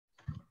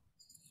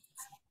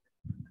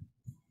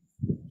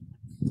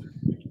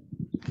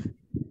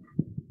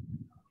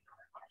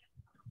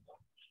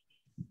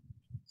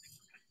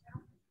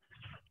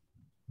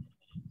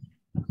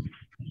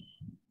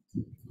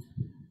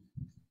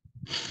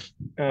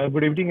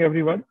Good evening,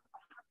 everyone.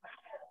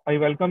 I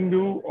welcome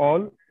you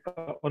all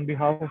on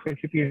behalf of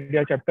ACP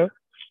India chapter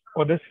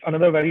for this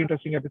another very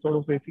interesting episode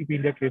of ACP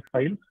India case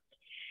files.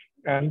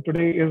 And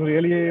today is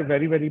really a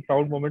very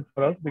proud moment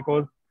for us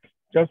because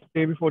just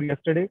day before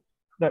yesterday,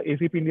 the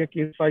ACP India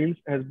case files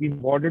has been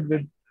awarded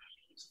with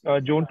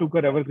John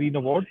Tucker Evergreen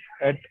Award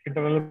at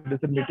Internal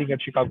Medicine meeting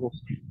at Chicago.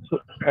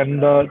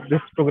 And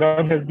this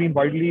program has been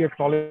widely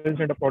acknowledged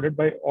and applauded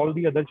by all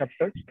the other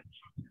chapters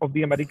of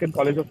the American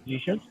College of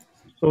Physicians.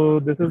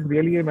 So this is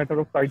really a matter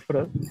of pride for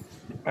us.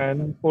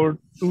 And for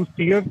to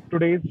steer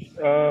today's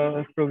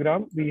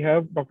program, we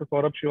have Dr.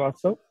 Saurabh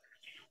Srivastava.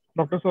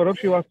 Dr. Saurabh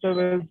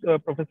Srivastava is a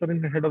professor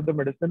and head of the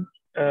medicine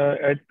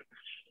at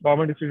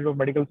Government Institute of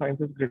Medical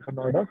Sciences, Greater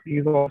Noida. He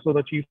is also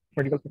the chief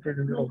medical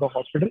superintendent of the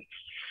hospital.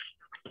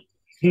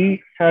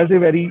 He has a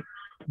very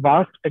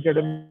vast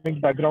academic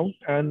background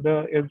and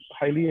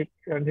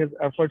his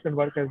efforts and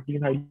work has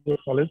been highly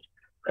acknowledged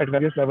at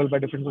various levels by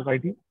different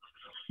societies.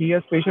 He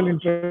has special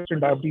interest in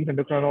diabetes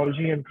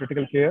endocrinology and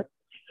critical care,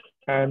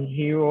 and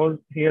he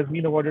has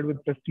been awarded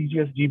with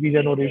prestigious GB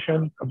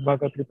Generation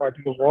Abhaka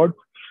Tripathi Award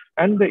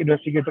and the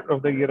Investigator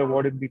of the Year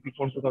Award in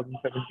BPCon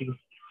 2017.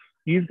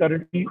 He is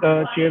currently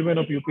chairman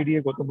of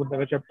UPDA Gautam Buddha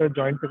Nagar chapter,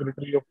 joint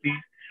secretary of the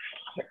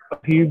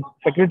he is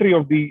secretary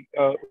of the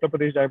Uttar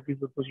Pradesh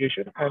Diabetes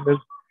Association and is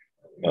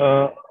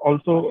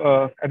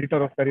also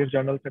editor of various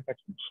journals and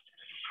textbooks.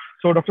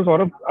 So, Dr.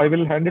 Saurabh, I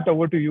will hand it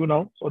over to you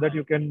now so that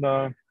you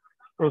can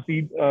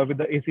proceed with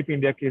the ACP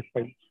India case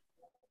file.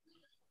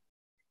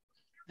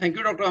 Thank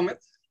you, Dr. Amit.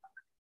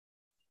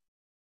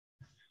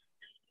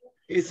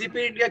 ACP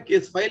India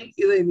case file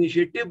is an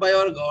initiative by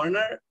our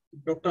governor,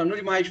 Dr.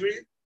 Anuj Maheshwari,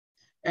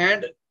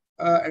 and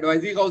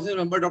advisory council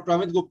member, Dr.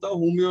 Amit Gupta,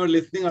 whom you are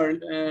listening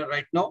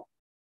right now,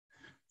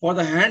 for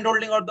the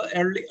hand-holding of the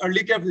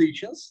early care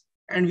physicians.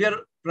 And we are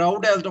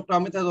proud, as Dr.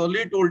 Amit has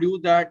already told you,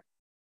 that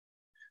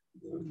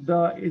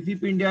the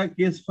ACP India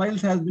case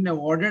files has been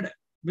awarded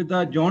with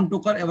the John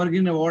Tucker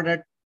Evergreen Award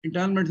at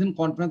Internal Medicine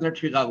Conference at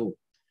Chicago.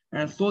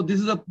 And so this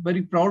is a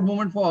very proud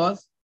moment for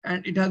us,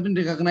 and it has been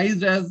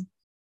recognized as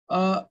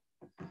a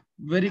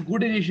very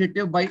good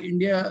initiative by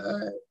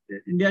India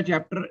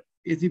chapter,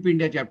 ACP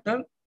India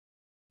chapter.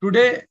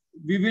 Today,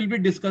 we will be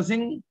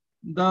discussing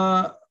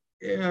the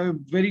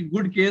very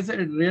good case,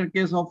 a rare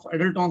case of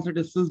adult onset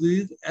distal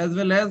disease, as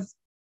well as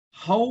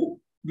how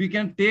we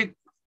can take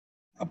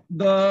up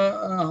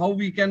how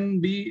we can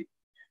be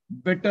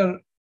better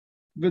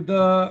with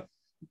the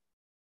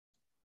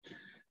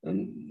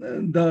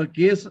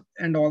case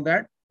and all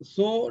that.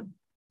 So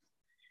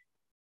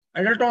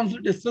adult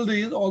onset distal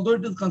disease, although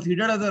it is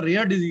considered as a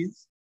rare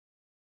disease,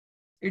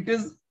 it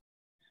is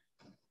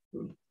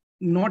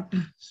not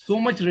so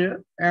much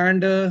rare,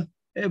 and a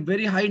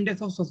very high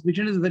index of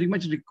suspicion is very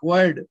much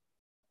required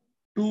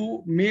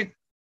to make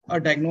a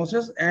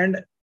diagnosis,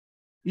 and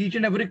each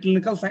and every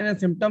clinical sign and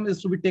symptom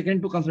is to be taken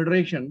into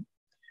consideration.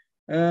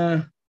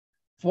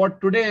 For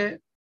today,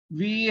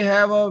 we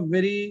have a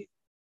very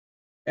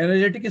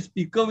energetic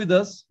speaker with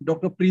us,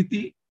 Dr.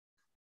 Preeti.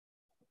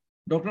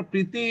 Dr.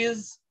 Preeti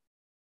is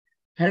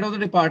head of the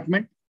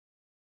department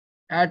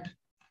at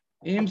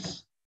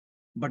AIIMS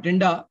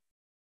Bathinda.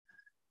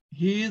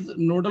 He is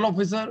nodal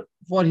officer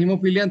for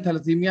hemophilia and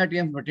thalassemia at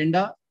AIIMS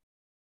Bathinda.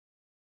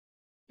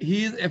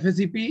 He is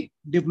FACP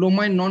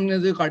diploma in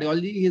non-invasive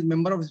cardiology. He is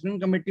member of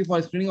screening committee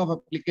for screening of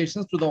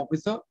applications to the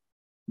officer,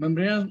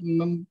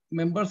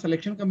 member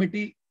selection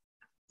committee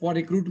for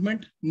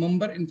recruitment,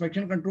 member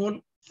infection control,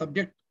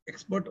 subject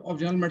expert of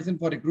general medicine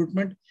for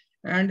recruitment,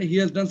 and he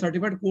has done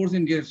certified course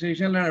in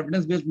gestational and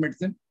evidence-based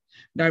medicine,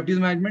 diabetes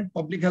management,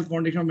 Public Health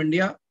Foundation of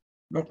India,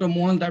 Dr.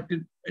 Mohan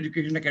Diabetes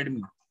Education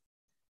Academy.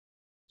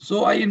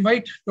 So I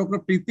invite Dr.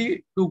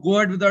 Preeti to go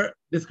ahead with the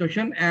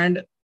discussion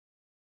and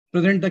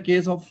present the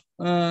case of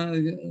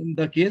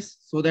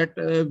so that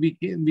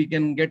we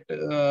can get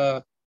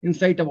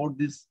insight about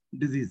this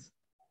disease.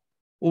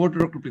 Over to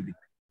Dr. Preeti.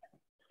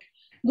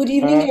 Good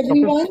evening,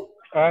 everyone.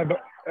 Sorry,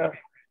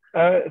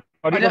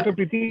 Dr.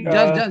 Preeti.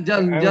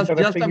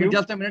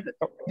 Just a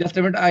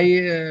minute.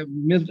 I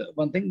missed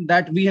one thing,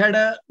 that we had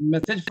a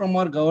message from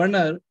our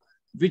governor,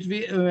 which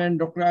and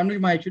Dr. Anuj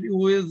Maheshwari,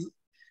 who is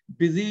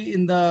busy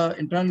in the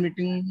internal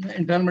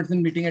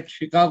medicine meeting at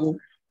Chicago.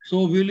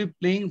 So we will be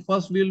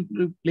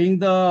playing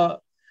the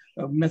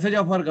message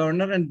of our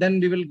governor, and then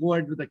we will go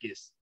ahead with the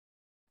case.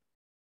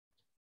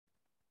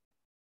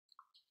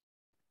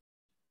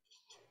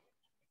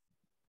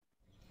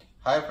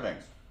 Hi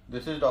friends,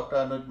 this is Dr.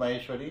 Anuj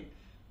Maheshwari,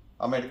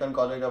 American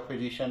College of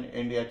Physicians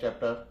India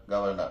Chapter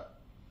Governor.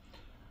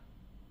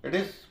 It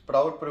is a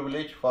proud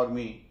privilege for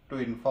me to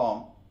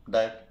inform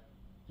that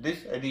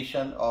this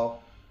edition of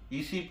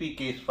ECP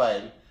case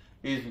file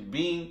is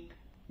being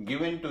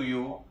given to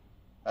you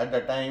at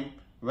the time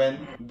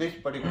when this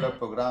particular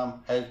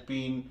program has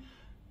been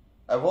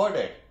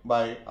awarded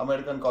by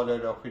American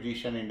College of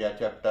Physicians India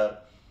Chapter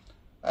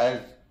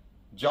as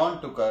John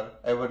Tucker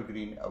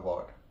Evergreen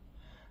Award.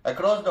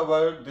 Across the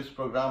world, this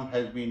program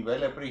has been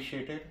well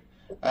appreciated,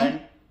 and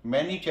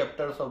many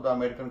chapters of the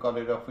American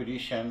College of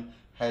Physicians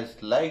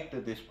has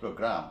liked this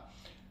program.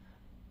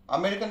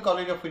 American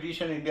College of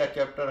Physicians India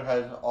chapter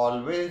has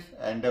always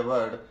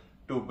endeavored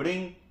to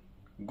bring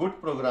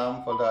good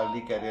program for the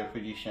early career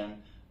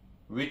physician,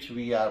 which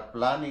we are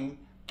planning,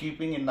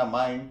 keeping in the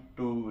mind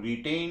to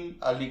retain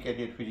early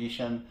career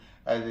physician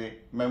as a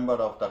member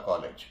of the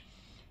college.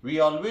 We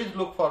always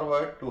look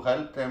forward to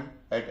help them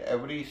at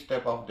every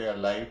step of their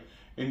life,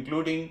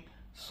 including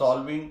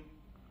solving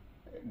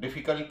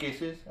difficult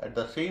cases, at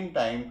the same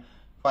time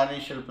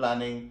financial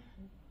planning,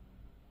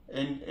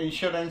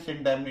 insurance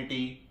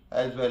indemnity,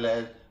 as well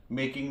as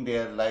making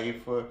their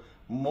life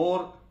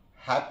more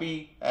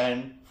happy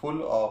and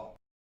full of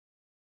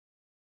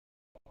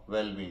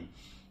well-being.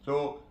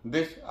 So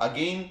this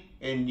again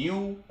a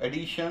new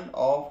edition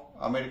of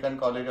American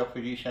College of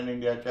Physicians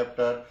India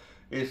chapter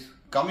is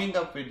coming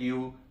up with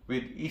you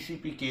with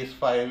ECP case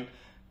file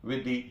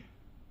with the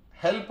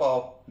help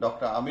of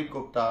Dr. Amit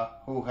Gupta,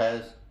 who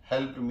has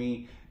helped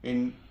me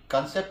in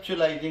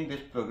conceptualizing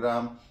this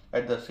program.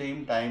 At the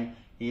same time,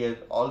 he has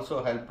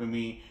also helped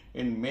me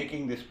in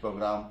making this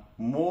program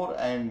more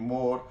and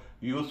more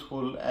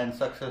useful and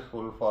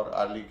successful for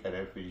early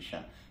career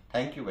physician.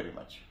 Thank you very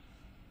much.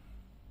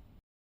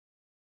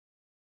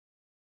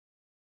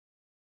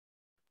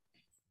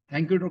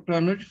 Thank you, Dr.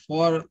 Anuj,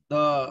 for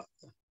the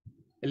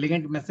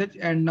elegant message.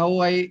 And now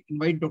I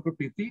invite Dr.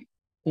 Preeti,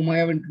 whom I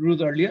have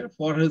introduced earlier,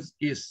 for his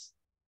case.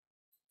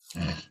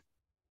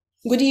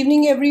 Good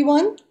evening,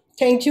 everyone.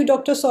 Thank you,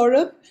 Dr.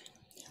 Saurabh.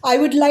 I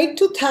would like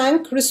to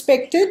thank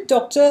respected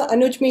Dr.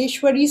 Anuj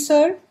Maheshwari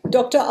sir,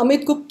 Dr.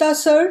 Amit Gupta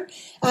sir,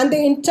 and the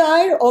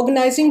entire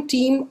organizing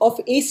team of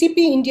ACP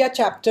India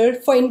chapter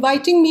for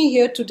inviting me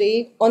here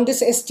today on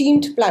this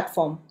esteemed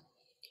platform.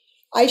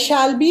 I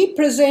shall be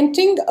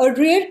presenting a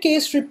rare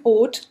case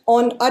report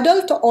on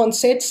adult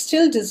onset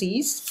still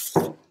disease,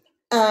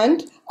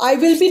 and I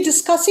will be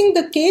discussing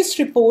the case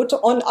report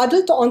on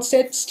adult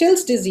onset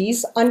Still's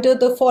disease under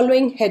the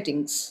following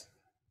headings.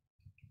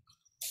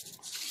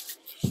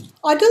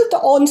 Adult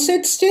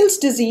onset Still's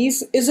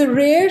disease is a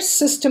rare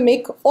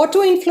systemic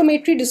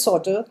autoinflammatory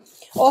disorder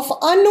of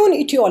unknown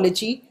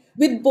etiology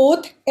with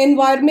both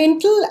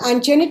environmental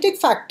and genetic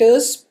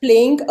factors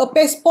playing a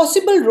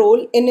possible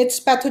role in its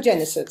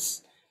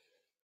pathogenesis.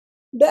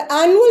 The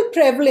annual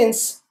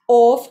prevalence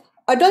of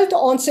adult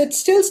onset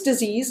Still's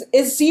disease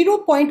is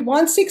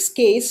 0.16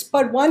 case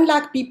per 1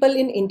 lakh people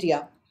in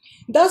India,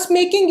 thus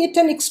making it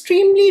an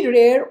extremely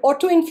rare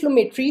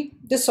autoinflammatory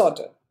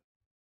disorder.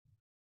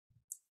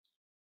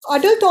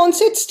 Adult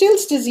onset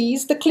Still's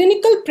disease, the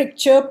clinical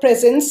picture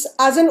presents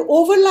as an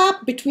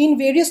overlap between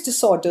various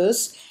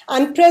disorders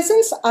and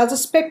presents as a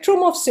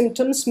spectrum of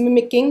symptoms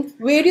mimicking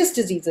various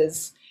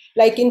diseases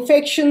like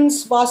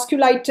infections,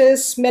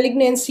 vasculitis,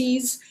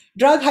 malignancies,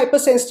 drug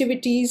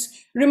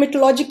hypersensitivities,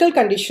 rheumatological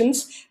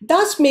conditions,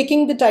 thus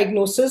making the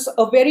diagnosis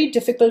a very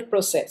difficult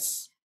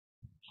process.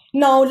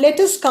 Now let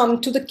us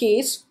come to the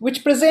case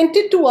which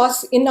presented to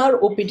us in our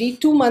OPD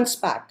 2 months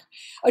back.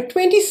 A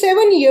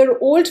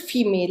 27-year-old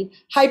female,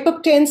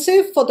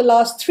 hypertensive for the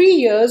last 3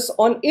 years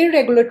on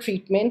irregular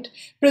treatment,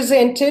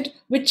 presented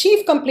with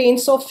chief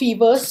complaints of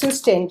fever since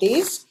 10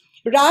 days,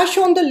 rash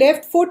on the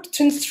left foot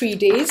since 3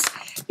 days,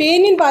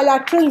 pain in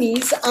bilateral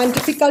knees and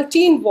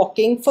difficulty in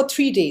walking for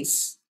 3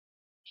 days.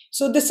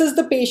 So this is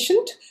the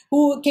patient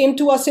who came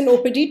to us in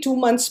OPD 2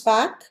 months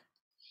back.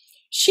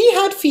 She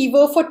had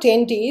fever for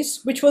 10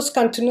 days, which was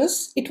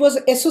continuous. It was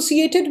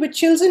associated with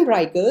chills and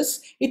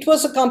rigors. It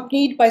was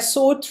accompanied by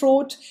sore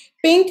throat,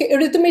 pink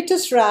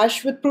erythematous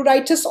rash with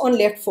pruritus on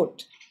left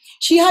foot.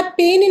 She had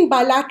pain in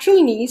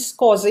bilateral knees,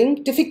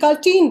 causing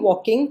difficulty in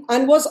walking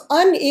and was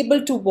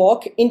unable to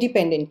walk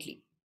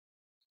independently.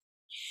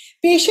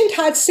 Patient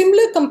had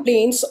similar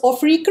complaints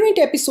of recurrent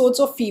episodes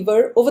of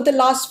fever over the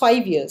last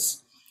 5 years.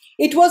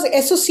 It was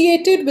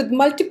associated with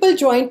multiple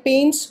joint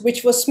pains,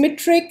 which were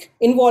symmetric,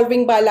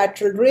 involving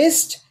bilateral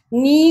wrist,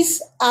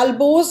 knees,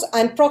 elbows,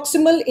 and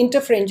proximal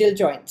interphalangeal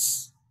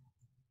joints.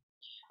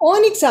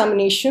 On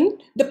examination,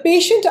 the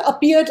patient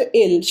appeared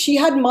ill. She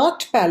had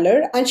marked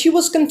pallor and she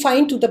was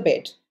confined to the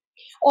bed.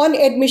 On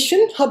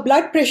admission, her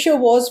blood pressure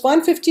was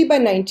 150 by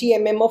 90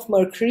 mm of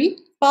mercury.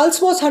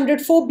 Pulse was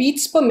 104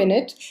 beats per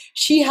minute.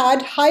 She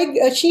had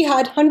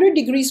 100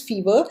 degrees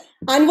fever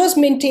and was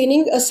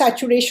maintaining a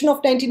saturation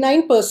of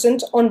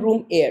 99% on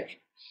room air.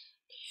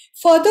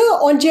 Further,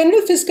 on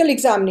general physical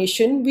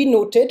examination, we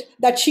noted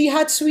that she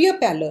had severe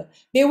pallor.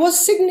 There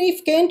was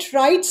significant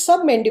right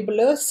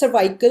submandibular,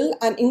 cervical,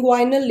 and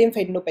inguinal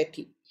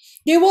lymphadenopathy.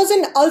 There was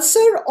an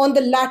ulcer on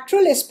the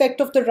lateral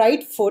aspect of the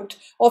right foot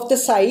of the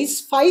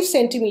size 5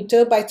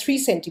 cm by 3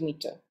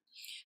 cm,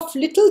 of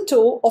little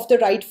toe of the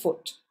right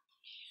foot.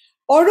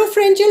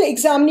 Oropharyngeal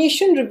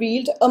examination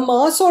revealed a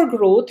mass or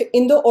growth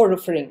in the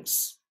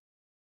oropharynx.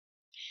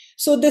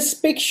 So this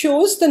pic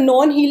shows the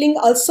non-healing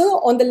ulcer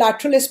on the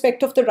lateral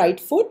aspect of the right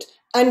foot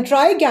and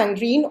dry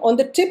gangrene on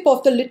the tip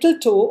of the little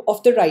toe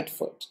of the right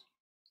foot.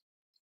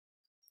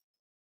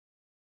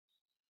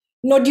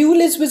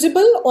 Nodule is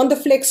visible on the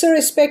flexor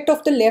aspect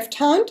of the left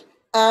hand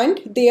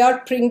and they are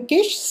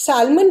pinkish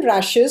salmon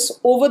rashes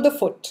over the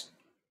foot.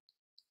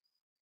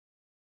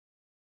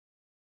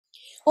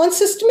 On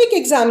systemic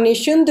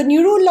examination, the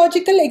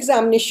neurological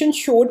examination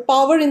showed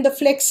power in the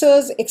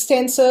flexors,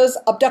 extensors,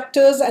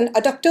 abductors, and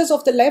adductors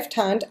of the left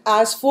hand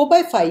as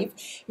 4/5,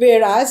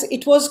 whereas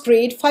it was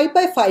grade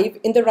 5/5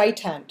 in the right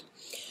hand.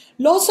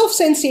 Loss of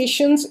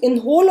sensations in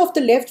whole of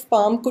the left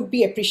palm could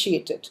be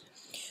appreciated.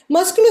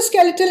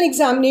 Musculoskeletal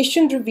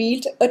examination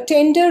revealed a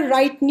tender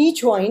right knee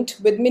joint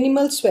with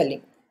minimal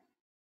swelling.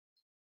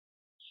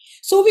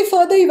 So we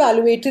further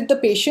evaluated the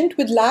patient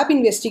with lab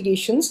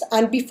investigations,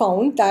 and we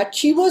found that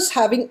she was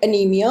having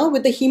anemia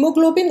with a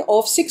hemoglobin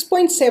of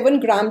 6.7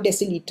 gram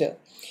deciliter.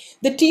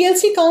 The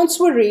TLC counts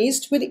were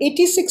raised with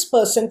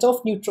 86%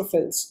 of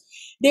neutrophils.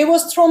 There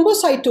was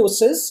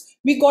thrombocytosis.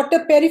 We got a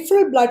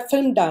peripheral blood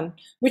film done,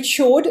 which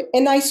showed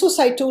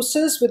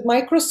anisocytosis with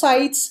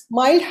microcytes,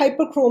 mild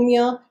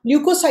hyperchromia,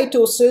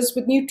 leukocytosis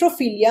with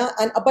neutrophilia,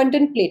 and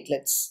abundant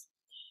platelets.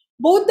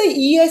 Both the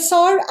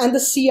ESR and the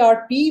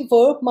CRP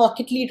were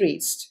markedly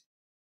raised.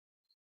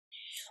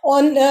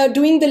 On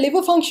doing the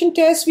liver function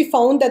test, we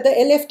found that the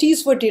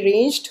LFTs were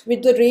deranged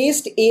with the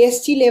raised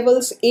AST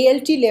levels,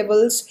 ALT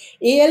levels,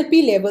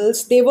 ALP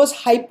levels. There was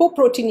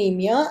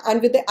hypoproteinemia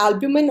and with the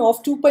albumin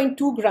of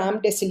 2.2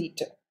 gram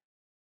deciliter.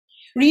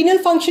 Renal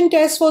function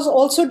test was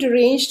also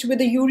deranged with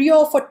the urea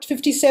of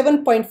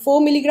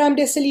 57.4 milligram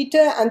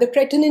deciliter and the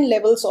creatinine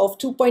levels of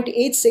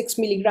 2.86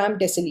 milligram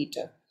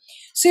deciliter.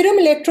 Serum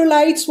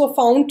electrolytes were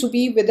found to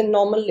be within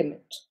normal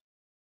limit.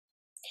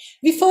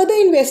 We further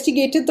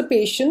investigated the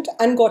patient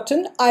and got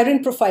an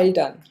iron profile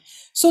done.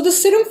 So the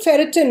serum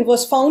ferritin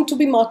was found to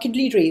be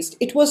markedly raised.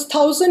 It was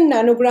 1000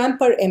 nanogram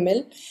per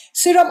ml.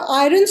 Serum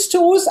iron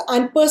stores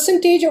and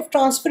percentage of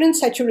transferrin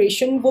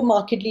saturation were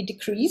markedly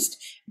decreased,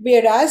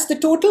 whereas the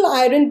total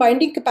iron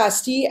binding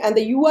capacity and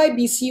the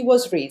UIBC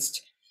was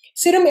raised.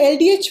 Serum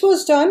LDH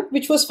was done,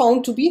 which was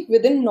found to be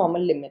within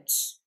normal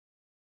limits.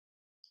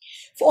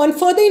 On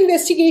further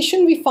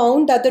investigation, we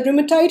found that the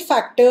rheumatoid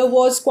factor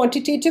was,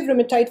 quantitative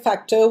rheumatoid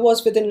factor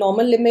was within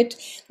normal limit.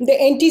 The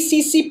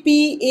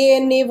NT-CCP,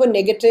 ANA were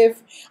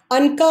negative.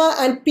 ANCA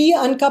and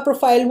P-ANCA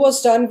profile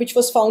was done, which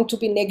was found to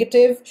be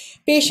negative.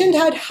 Patient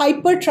had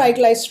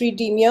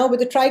hypertriglyceridemia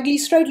with the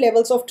triglyceride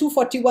levels of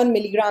 241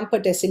 milligram per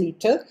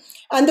deciliter.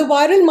 And the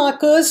viral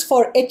markers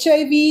for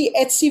HIV,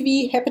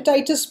 HCV,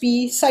 hepatitis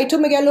B,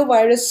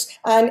 cytomegalovirus,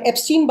 and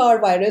Epstein-Barr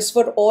virus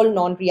were all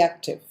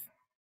non-reactive.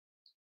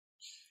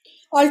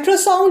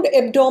 Ultrasound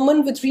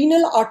abdomen with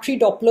renal artery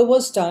Doppler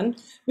was done,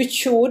 which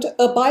showed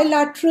a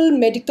bilateral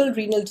medical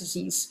renal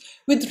disease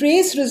with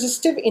raised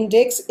resistive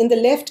index in the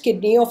left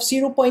kidney of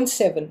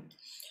 0.7.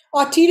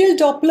 Arterial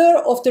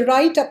Doppler of the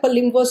right upper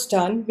limb was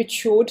done, which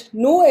showed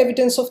no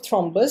evidence of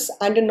thrombus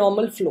and a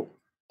normal flow.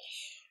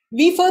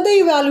 We further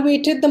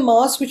evaluated the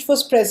mass which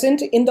was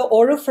present in the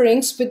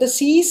oropharynx with the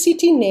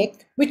CECT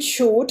neck, which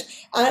showed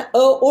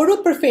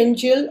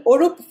oropharyngeal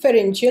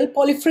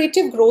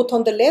proliferative growth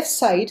on the left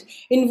side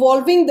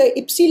involving the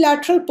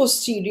ipsilateral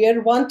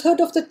posterior, 1/3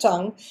 of the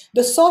tongue,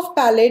 the soft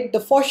palate, the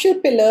facial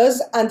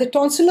pillars, and the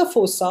tonsillar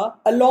fossa,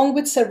 along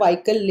with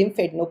cervical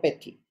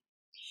lymphadenopathy.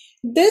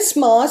 This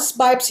mass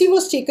biopsy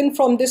was taken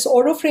from this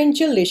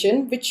oropharyngeal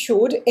lesion, which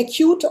showed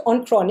acute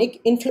on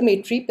chronic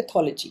inflammatory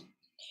pathology.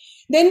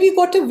 Then we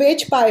got a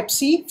wedge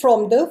biopsy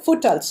from the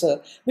foot ulcer,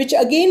 which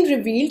again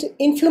revealed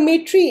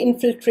inflammatory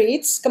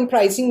infiltrates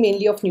comprising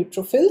mainly of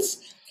neutrophils.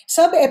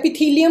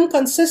 Subepithelium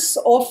consists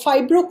of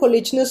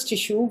fibrocollagenous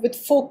tissue with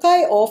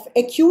foci of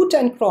acute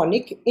and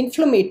chronic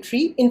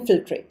inflammatory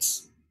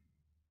infiltrates.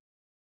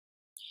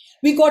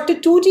 We got a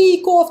 2D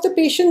echo of the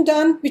patient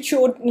done, which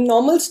showed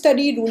normal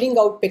study ruling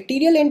out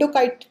bacterial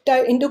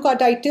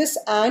endocarditis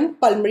and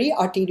pulmonary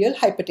arterial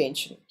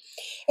hypertension.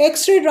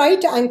 X-ray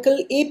right ankle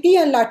AP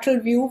and lateral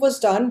view was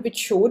done, which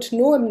showed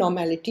no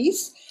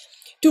abnormalities.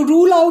 To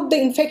rule out the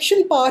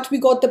infection part, we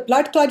got the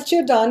blood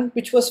culture done,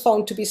 which was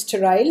found to be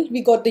sterile.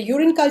 We got the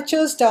urine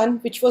cultures done,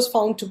 which was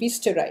found to be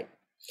sterile.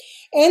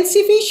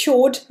 NCV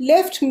showed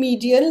left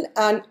medial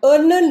and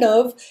ulnar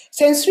nerve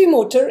sensory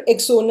motor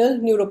axonal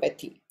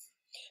neuropathy.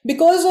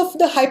 Because of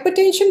the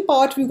hypertension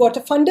part, we got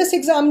a fundus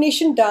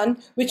examination done,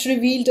 which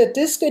revealed a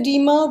disc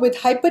edema with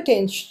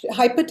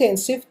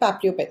hypertensive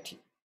papillopathy.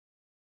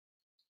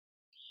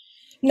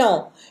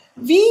 Now,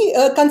 we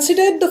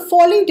considered the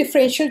following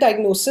differential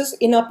diagnosis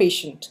in our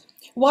patient.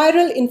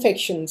 Viral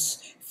infections,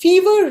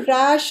 fever,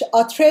 rash,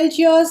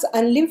 arthralgias,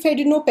 and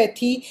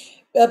lymphadenopathy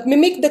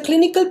mimic the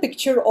clinical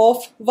picture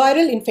of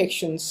viral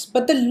infections,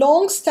 but the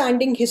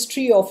long-standing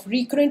history of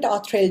recurrent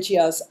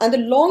arthralgias and the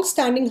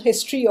long-standing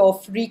history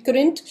of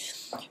recurrent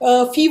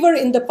fever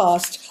in the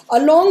past,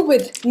 along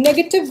with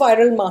negative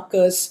viral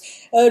markers,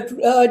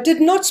 did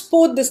not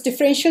support this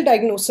differential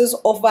diagnosis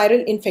of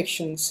viral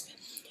infections.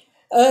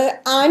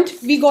 And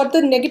we got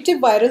the negative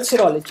viral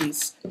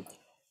serologies.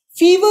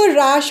 Fever,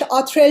 rash,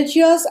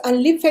 arthralgias,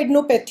 and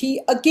lymphadenopathy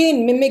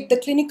again mimic the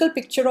clinical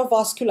picture of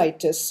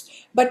vasculitis,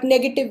 but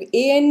negative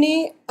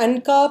ANA,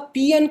 ANCA,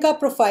 P-ANCA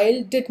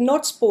profile did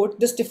not support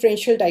this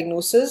differential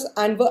diagnosis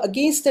and were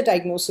against the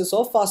diagnosis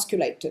of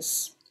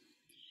vasculitis.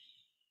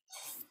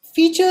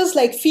 Features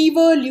like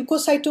fever,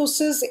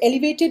 leukocytosis,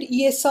 elevated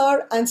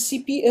ESR, and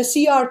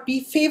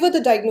CRP favor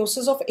the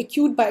diagnosis of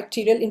acute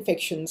bacterial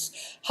infections.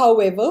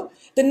 However,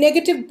 the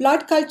negative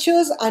blood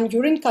cultures and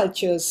urine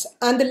cultures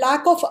and the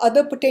lack of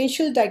other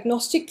potential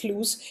diagnostic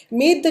clues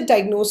made the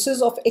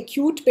diagnosis of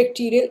acute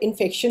bacterial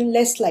infection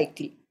less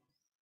likely.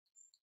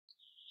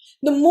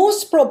 The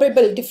most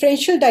probable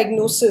differential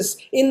diagnosis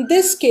in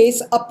this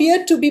case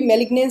appeared to be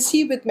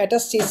malignancy with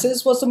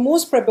metastasis was the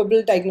most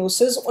probable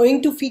diagnosis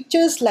owing to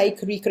features like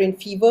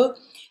recurrent fever,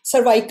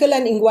 cervical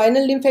and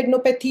inguinal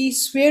lymphadenopathy,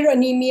 severe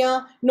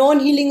anemia,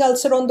 non-healing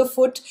ulcer on the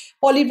foot,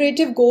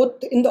 polyvegetative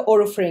growth in the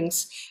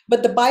oropharynx.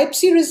 But the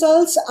biopsy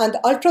results and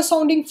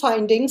ultrasounding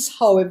findings,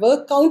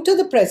 however, counter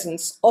the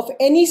presence of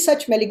any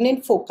such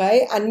malignant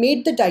foci and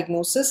made the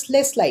diagnosis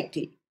less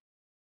likely.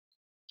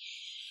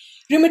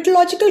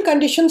 Rheumatological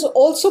conditions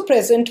also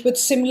present with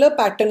similar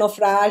pattern of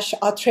rash,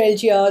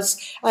 arthralgias,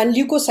 and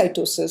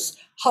leukocytosis.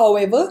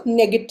 However,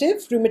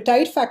 negative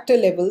rheumatoid factor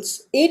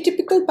levels,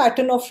 atypical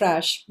pattern of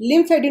rash,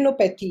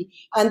 lymphadenopathy,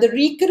 and the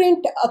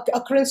recurrent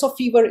occurrence of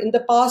fever in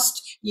the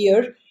past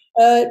year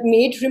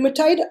made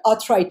rheumatoid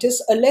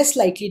arthritis a less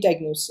likely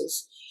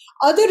diagnosis.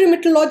 Other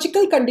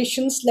rheumatological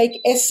conditions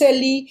like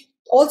SLE,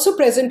 also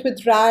present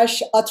with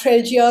rash,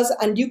 arthralgias,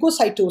 and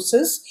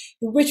leukocytosis,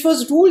 which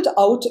was ruled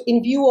out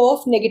in view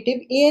of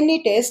negative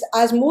ANA test,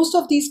 as most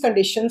of these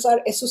conditions are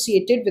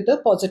associated with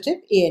a positive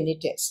ANA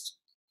test.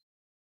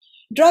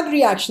 Drug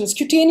reactions,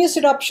 cutaneous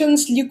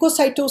eruptions,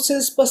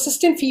 leukocytosis,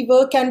 persistent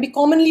fever can be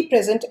commonly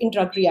present in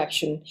drug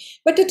reaction,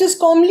 but it is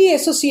commonly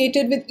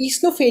associated with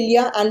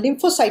eosinophilia and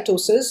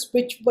lymphocytosis,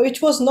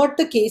 which was not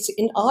the case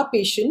in our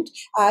patient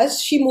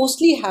as she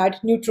mostly had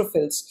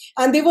neutrophils,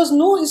 and there was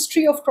no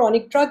history of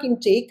chronic drug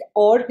intake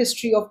or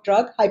history of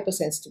drug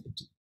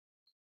hypersensitivity.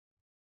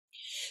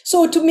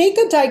 So to make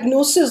a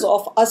diagnosis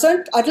of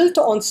adult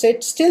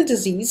onset still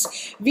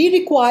disease, we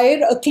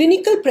require a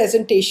clinical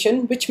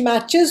presentation which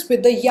matches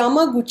with the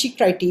Yamaguchi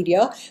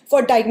criteria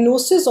for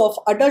diagnosis of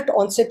adult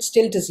onset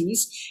still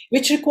disease,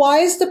 which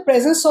requires the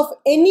presence of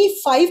any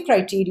 5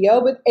 criteria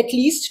with at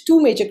least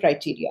 2 major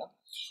criteria.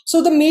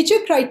 So the major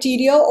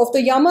criteria of the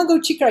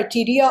Yamaguchi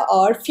criteria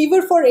are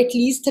fever for at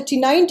least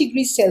 39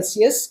 degrees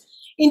Celsius,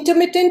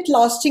 intermittent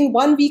lasting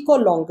 1 week or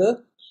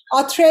longer,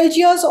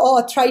 arthralgias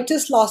or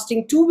arthritis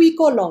lasting 2 weeks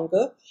or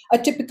longer, a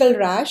typical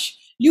rash,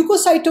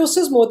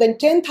 leukocytosis more than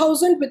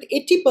 10,000 with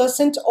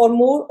 80% or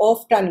more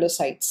of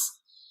granulocytes.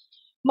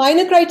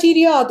 Minor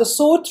criteria are the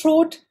sore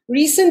throat,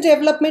 recent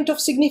development of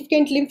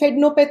significant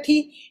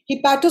lymphadenopathy,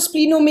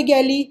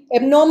 hepatosplenomegaly,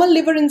 abnormal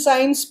liver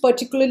enzymes,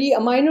 particularly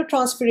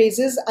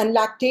aminotransferases and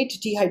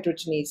lactate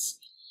dehydrogenase,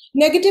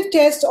 negative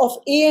test of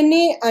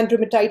ANA and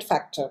rheumatoid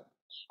factor.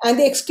 And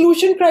the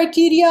exclusion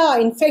criteria are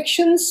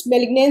infections,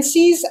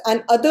 malignancies,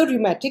 and other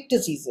rheumatic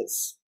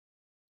diseases.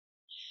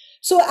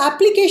 So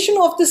application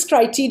of this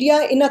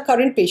criteria in a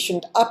current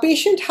patient. Our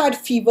patient had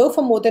fever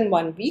for more than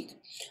 1 week,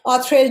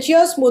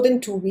 arthralgias more than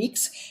 2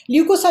 weeks,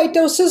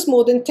 leukocytosis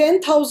more than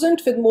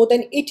 10,000 with more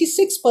than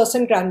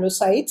 86%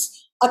 granulocytes,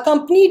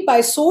 accompanied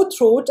by sore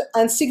throat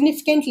and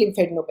significant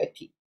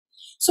lymphadenopathy.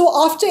 So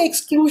after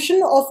exclusion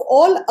of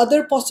all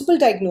other possible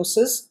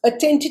diagnoses, a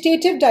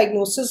tentative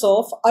diagnosis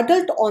of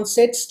adult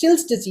onset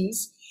Still's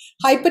disease,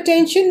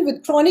 hypertension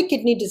with chronic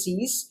kidney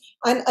disease,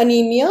 and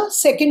anemia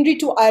secondary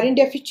to iron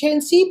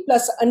deficiency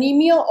plus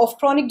anemia of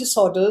chronic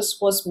disorders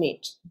was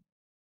made.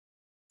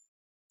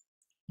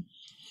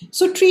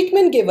 So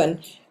treatment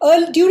given.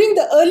 During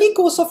the early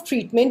course of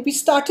treatment, we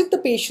started the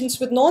patients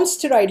with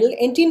non-steroidal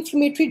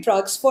anti-inflammatory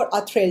drugs for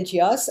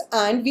arthralgias,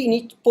 and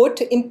we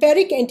put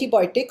empiric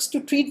antibiotics to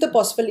treat the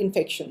possible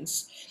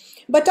infections.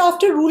 But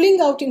after ruling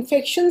out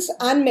infections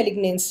and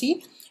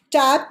malignancy,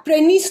 TAB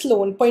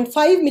prednisolone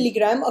 0.5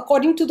 milligram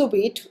according to the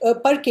weight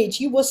per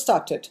kg was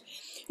started.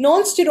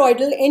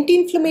 Non-steroidal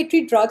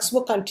anti-inflammatory drugs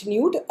were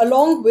continued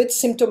along with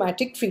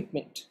symptomatic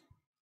treatment.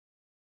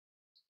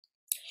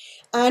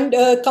 And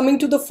coming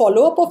to the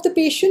follow-up of the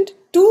patient,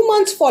 2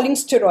 months following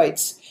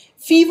steroids,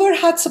 fever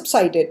had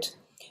subsided,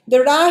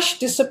 the rash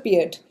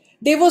disappeared,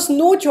 there was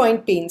no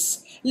joint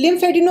pains,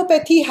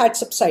 lymphadenopathy had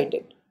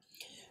subsided.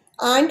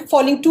 And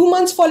following 2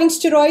 months following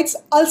steroids,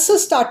 ulcer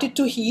started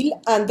to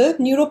heal and the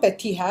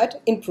neuropathy had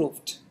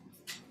improved.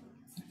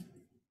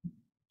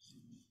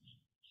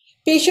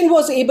 Patient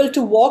was able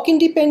to walk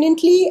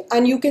independently,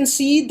 and you can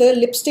see the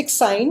lipstick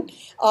sign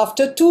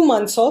after 2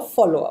 months of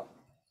follow-up.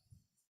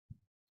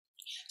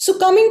 So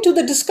coming to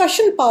the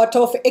discussion part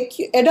of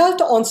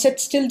adult onset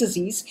Still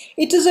disease,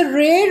 it is a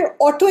rare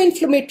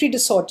autoinflammatory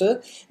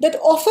disorder that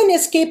often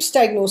escapes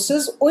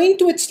diagnosis owing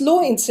to its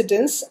low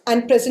incidence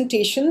and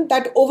presentation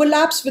that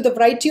overlaps with a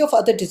variety of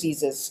other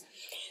diseases.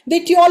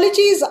 The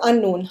etiology is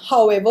unknown.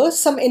 However,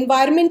 some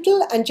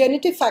environmental and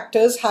genetic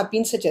factors have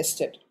been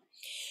suggested.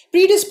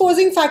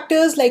 Predisposing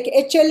factors like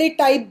HLA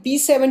type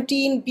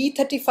B17,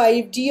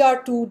 B35,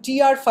 DR2,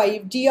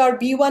 DR5,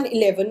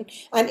 DRB111,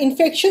 and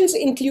infections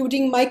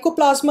including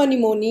Mycoplasma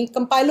pneumoniae,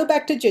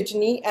 Campylobacter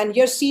jejuni, and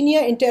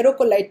Yersinia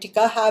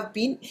enterocolitica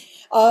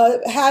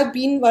have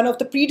been one of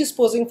the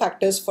predisposing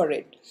factors for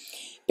it.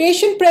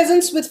 Patient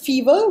presents with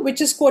fever, which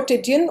is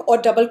quotidian or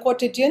double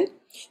quotidian.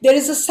 There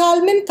is a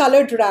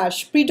salmon-colored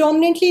rash,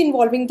 predominantly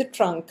involving the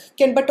trunk,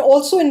 but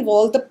also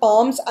involve the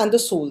palms and the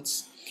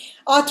soles.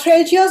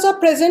 Arthralgias are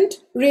present,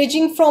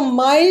 ranging from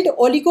mild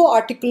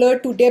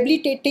oligoarticular to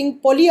debilitating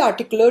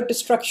polyarticular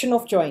destruction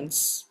of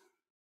joints.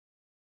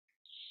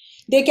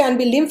 There can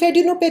be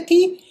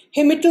lymphadenopathy,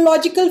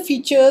 hematological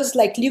features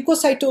like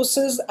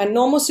leukocytosis and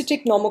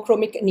normocytic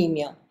normochromic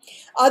anemia.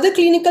 Other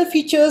clinical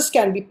features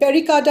can be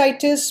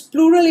pericarditis,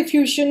 pleural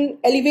effusion,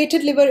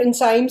 elevated liver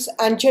enzymes,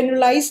 and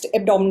generalized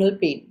abdominal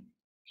pain.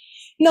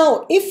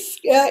 Now, if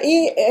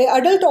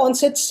adult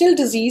onset still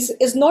disease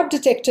is not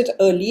detected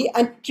early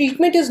and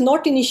treatment is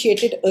not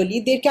initiated early,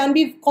 there can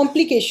be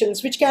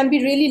complications which can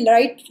be really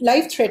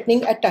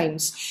life-threatening at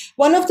times.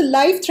 One of the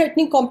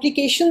life-threatening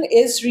complications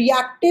is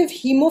reactive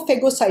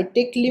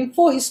hemophagocytic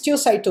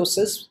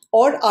lymphohistiocytosis,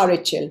 or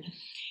RHL.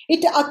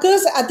 It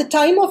occurs at the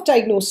time of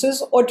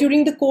diagnosis or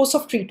during the course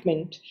of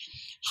treatment.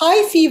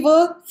 High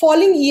fever,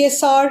 falling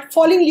ESR,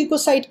 falling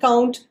leukocyte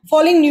count,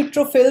 falling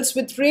neutrophils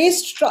with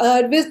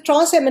with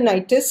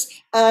transaminitis,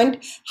 and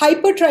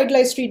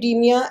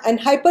hypertriglyceridemia and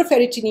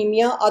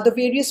hyperferritinemia are the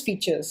various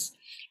features.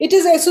 It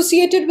is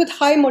associated with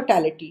high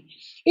mortality.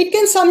 It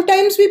can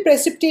sometimes be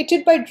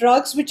precipitated by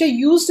drugs which are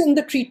used in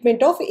the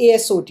treatment of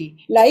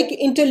ASOD, like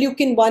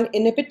interleukin-1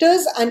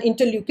 inhibitors and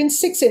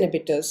interleukin-6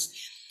 inhibitors.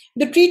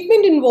 The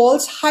treatment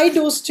involves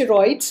high-dose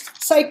steroids,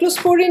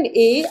 cyclosporin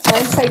A,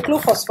 and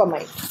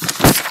cyclophosphamide.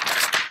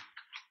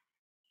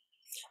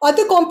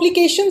 Other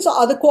complications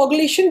are the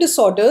coagulation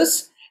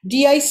disorders.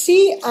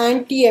 DIC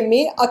and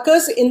TMA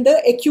occurs in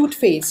the acute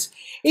phase.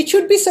 It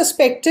should be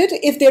suspected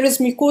if there is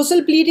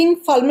mucosal bleeding,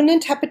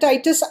 fulminant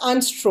hepatitis,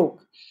 and stroke.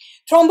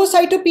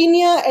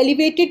 Thrombocytopenia,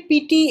 elevated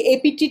PT,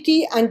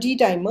 APTT, and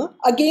D-dimer.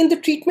 Again, the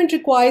treatment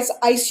requires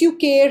ICU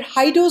care,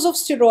 high dose of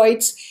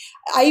steroids,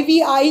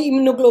 IVI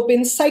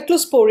immunoglobulins,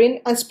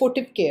 cyclosporin, and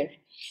sportive care.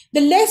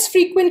 The less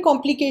frequent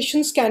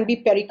complications can be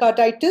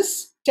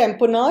pericarditis,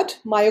 tamponade,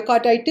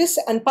 myocarditis,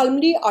 and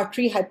pulmonary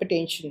artery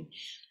hypertension.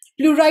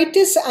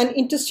 Pleuritis and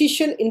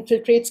interstitial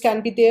infiltrates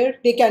can be there.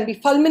 They can be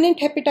fulminant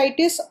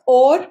hepatitis,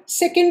 or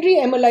secondary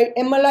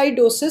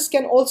amyloidosis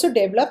can also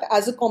develop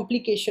as a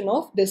complication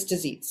of this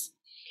disease.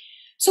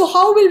 So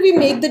how will we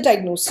make the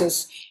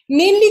diagnosis?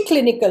 Mainly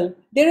clinical,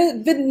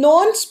 with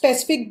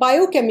non-specific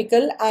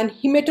biochemical and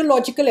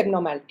hematological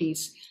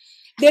abnormalities.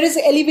 There is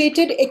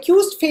elevated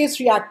acute phase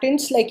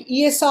reactants like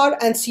ESR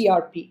and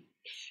CRP.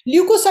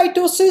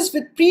 Leukocytosis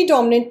with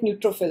predominant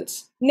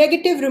neutrophils,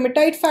 negative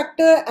rheumatoid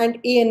factor, and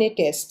ANA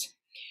test.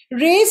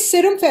 Raised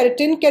serum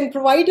ferritin can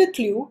provide a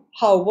clue.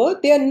 However,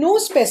 there are no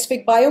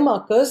specific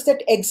biomarkers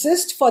that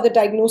exist for the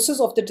diagnosis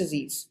of the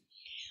disease.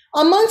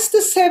 Amongst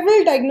the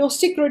several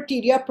diagnostic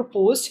criteria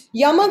proposed,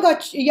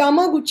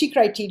 Yamaguchi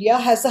criteria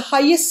has the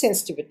highest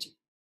sensitivity.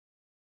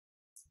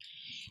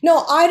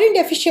 Now, iron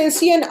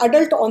deficiency and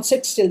adult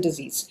onset still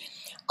disease.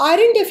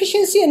 Iron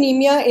deficiency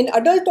anemia in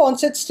adult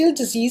onset still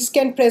disease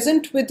can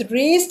present with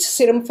raised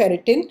serum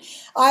ferritin.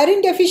 Iron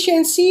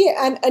deficiency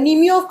and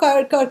anemia of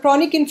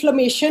chronic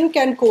inflammation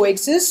can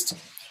coexist.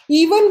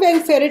 Even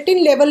when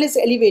ferritin level is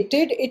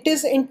elevated, it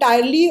is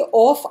entirely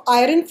of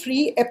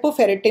iron-free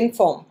apoferritin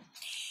form.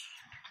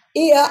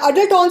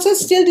 Adult onset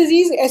still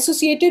disease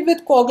associated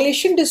with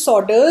coagulation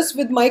disorders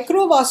with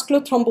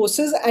microvascular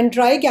thrombosis and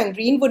dry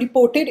gangrene were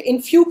reported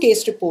in few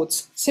case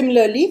reports.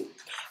 Similarly,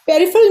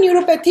 peripheral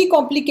neuropathy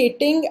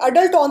complicating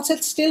adult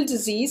onset still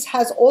disease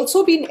has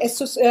also been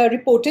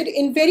reported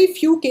in very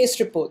few case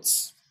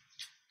reports.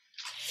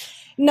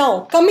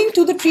 Now, coming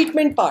to the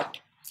treatment part.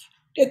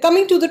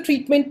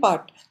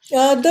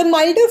 The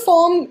milder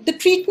form, the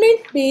treatment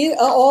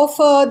of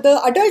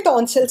the adult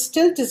onset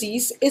still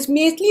disease is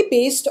mainly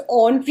based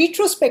on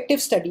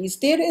retrospective studies.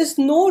 There is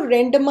no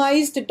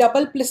randomized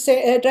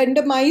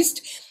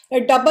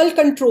double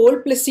control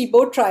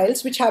placebo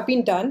trials which have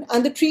been done,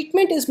 and the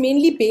treatment is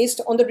mainly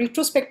based on the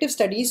retrospective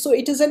studies, so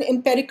it is an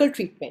empirical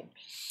treatment.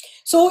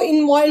 So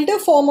in milder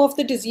form of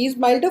the disease,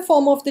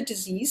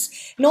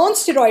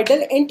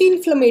 non-steroidal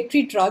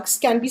anti-inflammatory drugs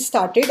can be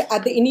started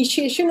at the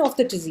initiation of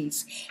the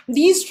disease.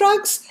 These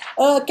drugs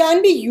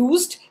can be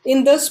used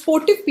in the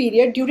sportive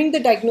period during the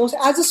diagnosis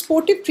as a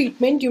sportive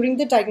treatment during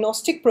the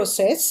diagnostic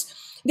process.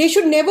 They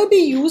should never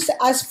be used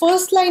as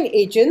first-line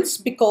agents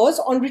because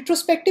on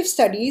retrospective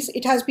studies,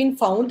 it has been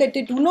found that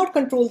they do not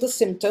control the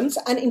symptoms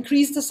and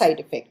increase the side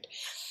effect.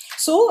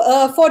 So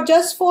for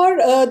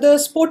the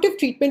sportive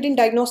treatment in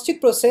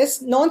diagnostic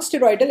process,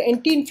 non-steroidal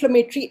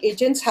anti-inflammatory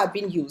agents have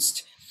been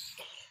used.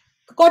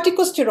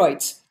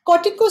 Corticosteroids.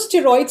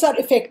 Corticosteroids are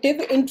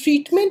effective in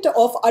treatment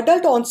of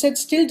adult onset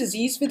still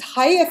disease with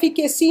high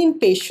efficacy in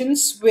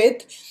patients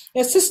with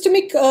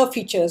systemic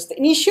features. The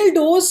initial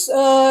dose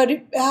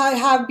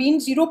have been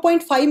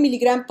 0.5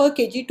 milligram per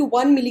kg to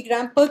 1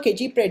 milligram per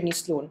kg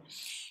prednisolone.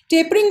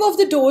 Tapering of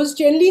the dose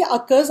generally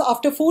occurs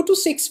after 4 to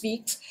 6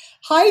 weeks.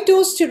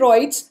 High-dose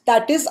steroids,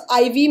 that is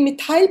IV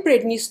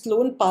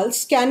methylprednisolone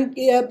pulse, can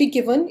be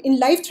given in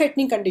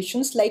life-threatening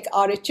conditions like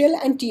RHL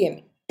and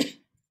TMA.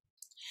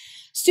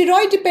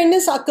 Steroid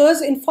dependence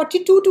occurs in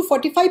 42 to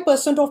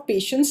 45% of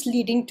patients,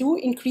 leading to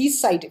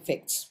increased side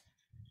effects.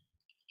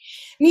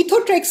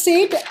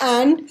 Methotrexate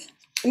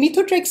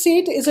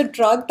is a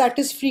drug that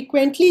is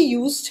frequently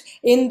used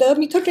in the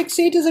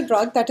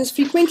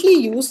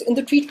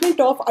treatment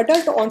of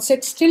adult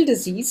onset still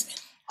disease,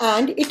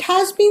 and it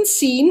has been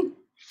seen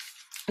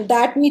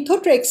that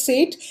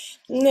methotrexate,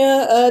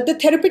 the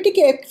therapeutic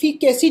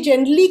efficacy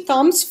generally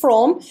comes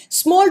from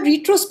small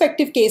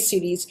retrospective case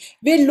series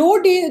where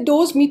low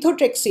dose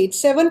methotrexate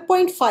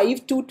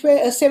 7.5 to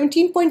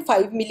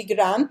 17.5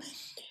 milligram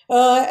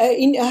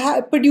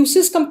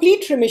produces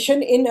complete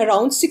remission in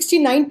around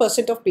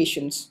 69% of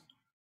patients.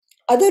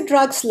 Other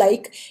drugs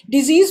like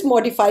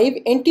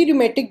disease-modifying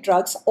anti-rheumatic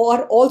drugs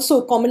are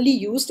also commonly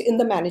used in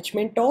the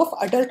management of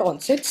adult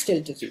onset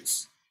still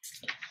disease.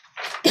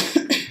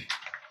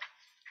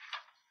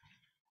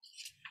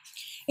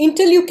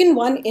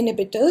 Interleukin-1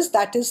 inhibitors,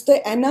 that is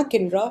the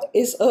anakinra,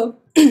 is a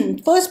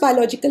first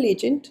biological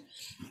agent.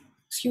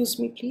 Excuse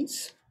me,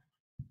 please.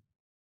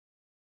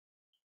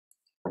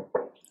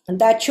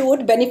 That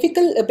showed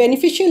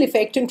beneficial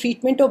effect in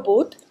treatment of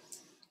both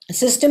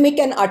systemic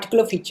and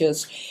articular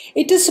features.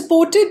 It is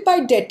supported by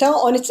data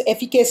on its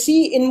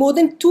efficacy in more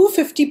than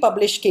 250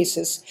 published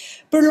cases.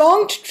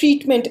 Prolonged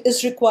treatment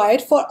is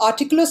required for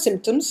articular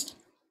symptoms.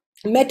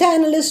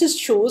 Meta-analysis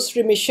shows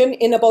remission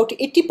in about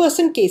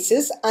 80%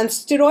 cases and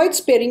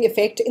steroid-sparing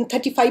effect in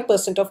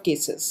 35% of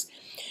cases.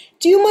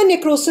 Tumor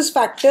necrosis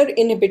factor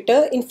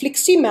inhibitor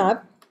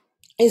infliximab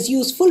is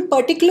useful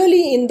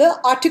particularly in the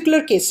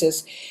articular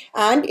cases,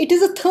 and it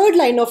is a third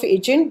line of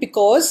agent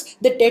because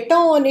the data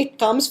on it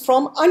comes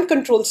from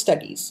uncontrolled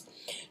studies.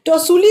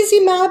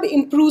 Tocilizumab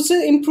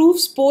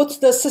improves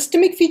both the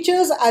systemic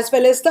features as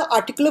well as the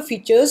articular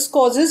features,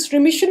 causes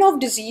remission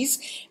of disease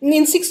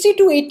in 60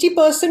 to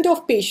 80%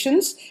 of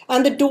patients,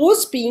 and the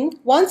dose being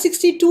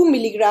 162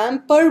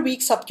 milligram per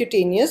week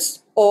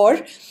subcutaneous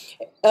or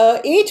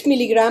 8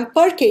 milligram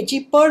per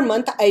kg per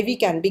month IV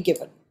can be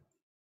given.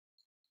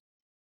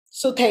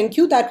 So thank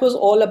you. That was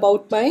all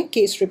about my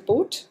case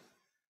report.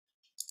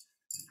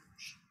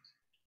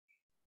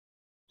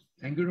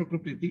 Thank you, Dr.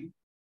 Preeti.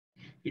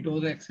 It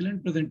was an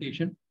excellent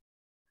presentation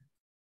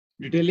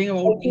detailing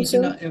about each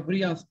and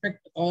every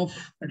aspect of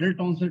adult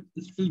onset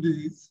still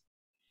disease.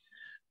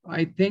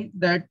 I think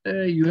that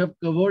you have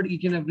covered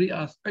each and every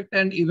aspect,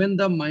 and even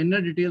the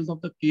minor details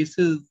of the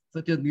cases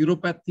such as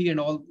neuropathy and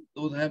all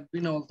those have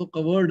been also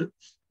covered,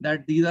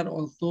 that these are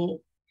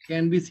also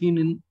can be seen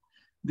in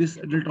this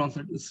adult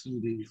onset still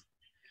disease.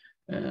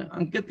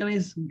 Ankit, can I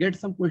get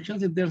some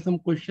questions if there are some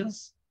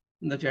questions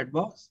in the chat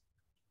box?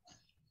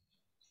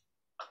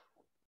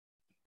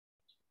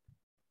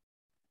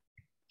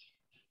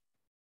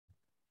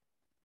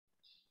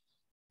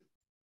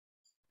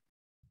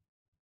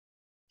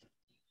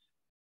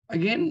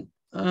 Again,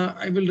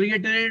 I will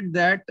reiterate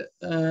that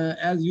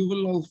as you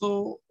will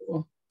also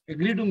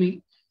agree to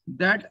me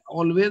that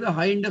always a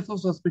high index of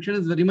suspicion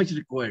is very much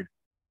required.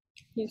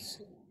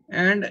 Yes.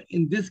 And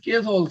in this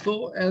case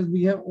also, as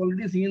we have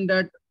already seen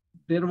that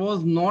there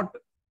was not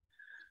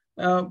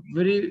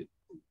very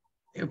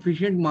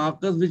efficient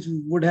markers which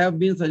would have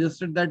been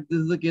suggested that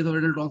this is the case of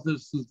adult onset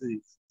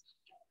disease.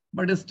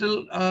 But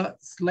still a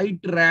slight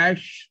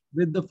rash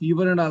with the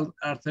fever and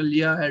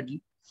arthalia had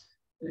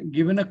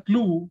given a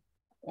clue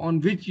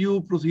on which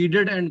you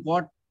proceeded and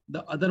got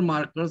the other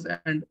markers,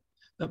 and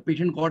the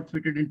patient got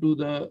fitted into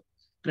the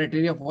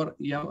criteria for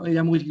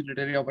Yamaguchi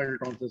criteria of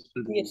adult onset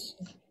disease.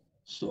 Yes.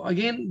 So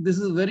again, this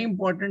is very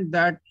important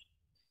that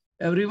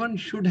everyone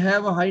should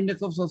have a high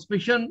index of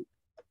suspicion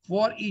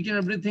for each and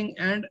everything,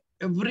 and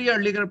every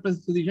early care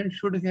physician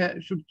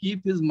should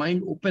keep his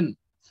mind open,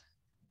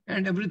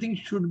 and everything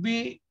should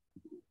be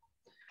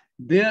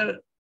there,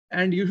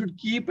 and you should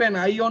keep an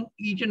eye on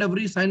each and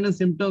every sign and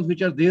symptoms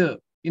which are there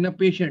in a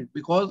patient,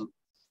 because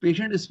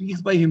patient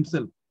speaks by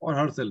himself or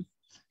herself.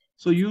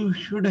 So you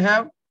should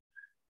have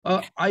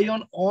an eye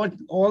on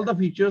all the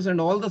features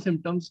and all the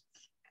symptoms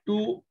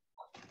to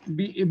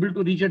be able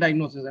to reach a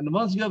diagnosis. And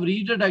once you have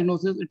reached a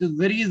diagnosis, it is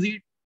very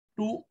easy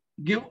to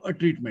give a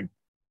treatment.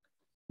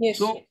 Yes.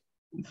 So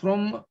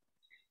from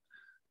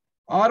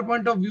our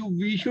point of view,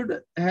 we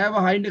should have a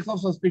high index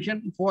of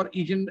suspicion for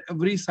each and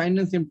every sign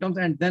and symptoms,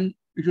 and then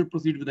we should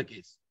proceed with the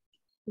case.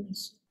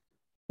 Yes.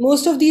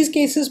 Most of these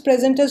cases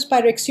present as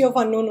pyrexia of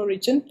unknown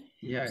origin.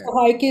 Yeah. So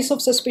high case of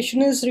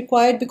suspicion is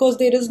required because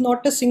there is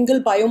not a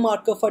single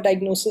biomarker for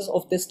diagnosis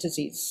of this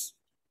disease.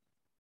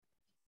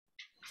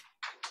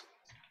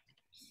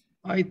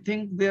 I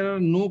think there are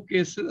no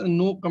cases,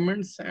 no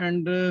comments,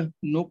 and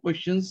no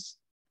questions.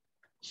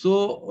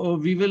 So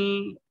we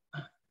will.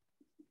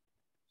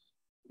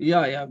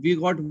 Yeah. We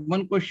got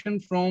one question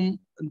from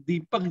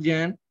Deepak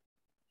Jain,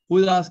 who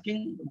is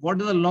asking,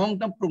 what is the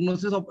long-term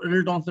prognosis of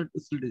adult onset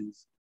still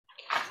disease?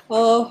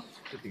 So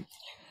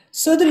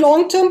the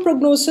long-term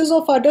prognosis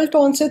of adult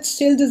onset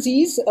still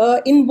disease,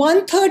 in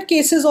 1/3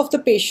 cases of the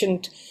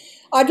patient,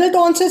 adult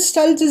onset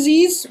still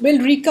disease will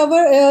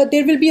recover.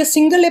 There will be a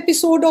single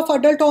episode of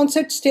adult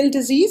onset still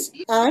disease,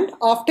 and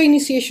after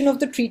initiation of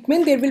the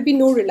treatment, there will be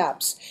no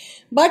relapse.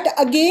 But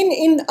again,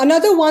 in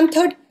another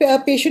one-third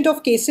patient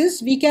of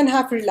cases, we can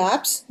have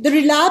relapse. The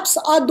relapse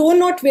are though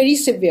not very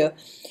severe,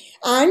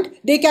 and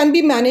they can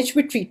be managed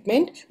with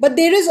treatment. But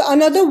there is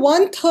another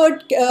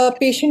one-third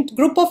patient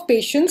group of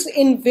patients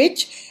in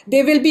which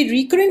there will be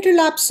recurrent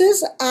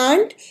relapses,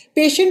 and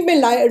patient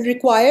may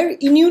require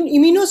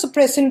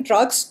immunosuppressant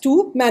drugs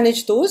to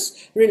manage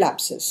those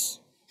relapses.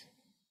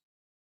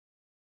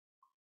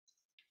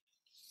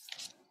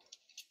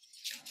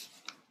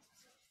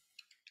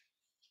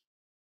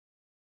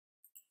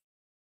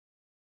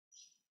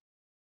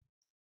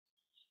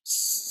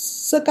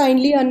 So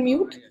kindly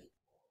unmute.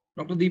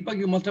 Dr. Deepak,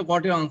 you must have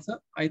got your answer.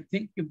 I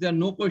think if there are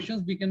no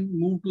questions, we can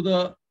move to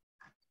the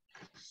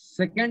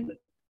second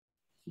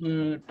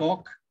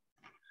talk.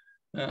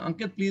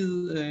 Ankit,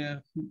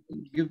 please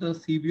give the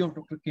CV of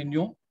Dr.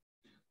 Kenyo.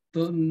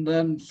 So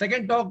the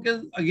second talk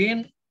is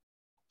again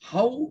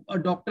how a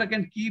doctor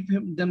can keep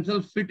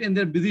themselves fit in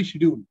their busy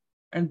schedule.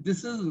 And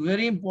this is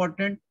very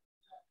important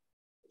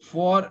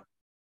for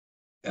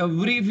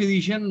every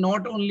physician,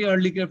 not only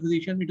early care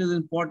physician. It is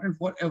important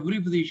for every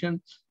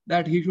physician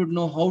that he should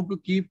know how to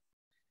keep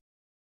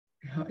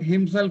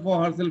himself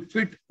or herself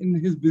fit in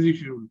his busy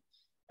schedule.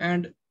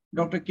 And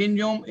Dr.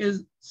 Kinjom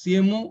is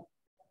CMO,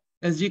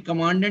 SG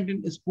Commandant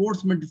in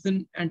Sports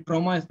Medicine and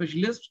Trauma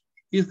Specialist.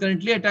 He is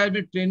currently attached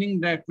with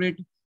Training Directorate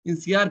in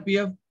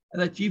CRPF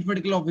as a Chief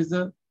Medical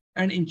Officer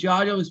and in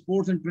charge of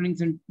sports and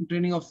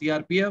training of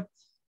CRPF.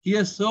 He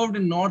has served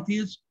in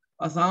Northeast,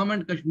 Assam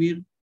and Kashmir,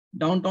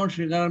 downtown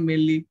Srinagar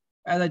mainly,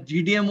 as a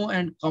GDMO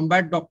and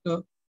combat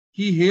doctor.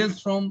 He hails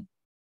from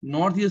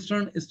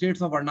northeastern states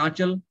of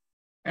Arunachal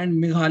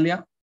and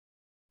Meghalaya.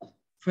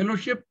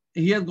 Fellowship,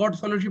 he has got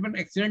fellowship in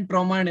accident,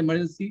 trauma and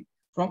emergency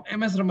from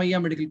MS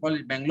Ramaiah Medical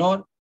College,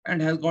 Bangalore,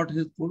 and has got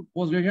his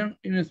post-graduation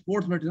in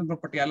sports medicine from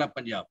Patiala,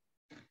 Punjab.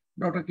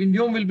 Dr.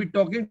 Kinjom will be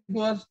talking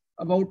to us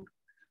about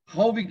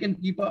how we can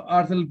keep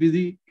ourselves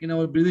busy in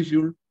our busy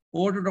schedule.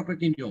 Over to Dr.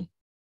 Kinjom.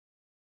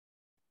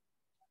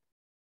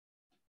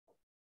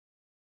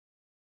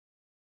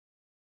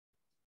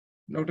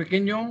 Dr.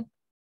 Kinjom?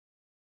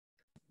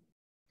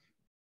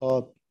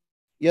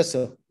 Yes,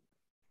 sir.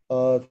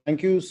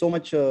 Thank you so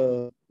much,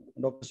 Dr.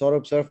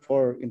 Saurabh, sir,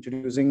 for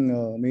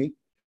introducing me.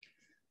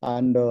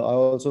 And I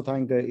also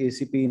thank the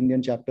ACP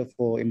Indian chapter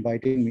for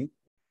inviting me.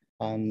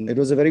 And it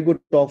was a very good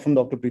talk from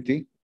Dr.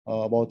 Preeti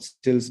about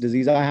Still's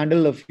disease. I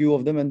handle a few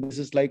of them, and this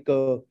is like,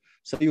 so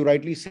you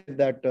rightly said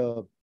that,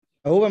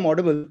 I hope I'm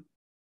audible.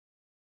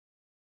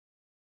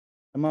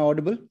 Am I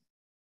audible?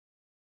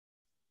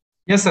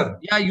 Yes, sir.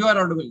 Yeah, you are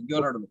audible. You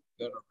are audible.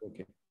 You are audible.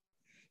 Okay.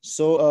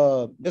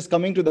 So just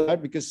coming to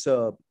that, because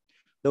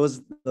there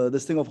was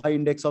this thing of high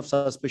index of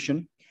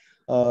suspicion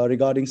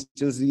regarding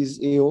Still's disease,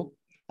 AO,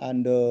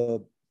 and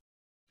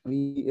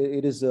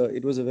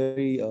it was a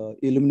very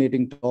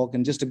illuminating talk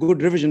and just a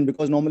good revision,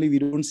 because normally we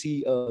don't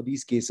see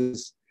these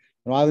cases.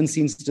 I haven't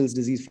seen Still's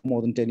disease for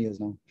more than 10 years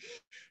now,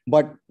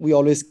 but we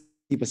always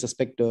keep a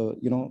suspect,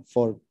 and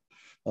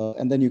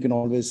then you can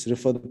always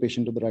refer the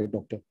patient to the right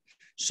doctor.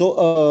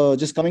 So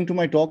just coming to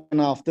my talk,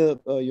 and after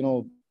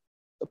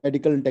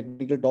medical and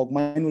technical talk,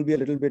 mine will be a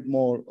little bit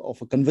more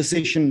of a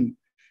conversation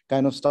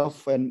kind of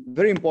stuff, and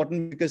very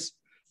important, because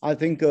I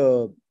think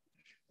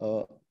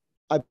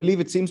I believe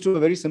it seems to be a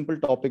very simple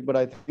topic, but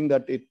I think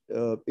that it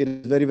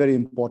is very, very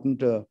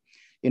important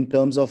in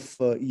terms of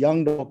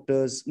young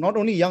doctors. Not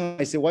only young,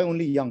 I say, why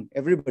only young?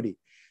 Everybody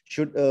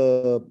should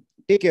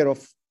take care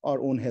of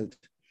our own health.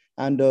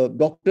 And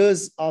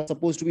doctors are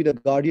supposed to be the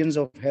guardians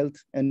of health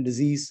and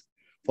disease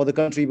for the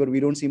country, but we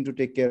don't seem to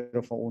take care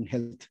of our own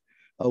health,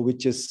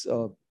 which is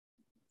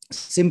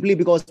simply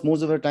because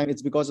most of the time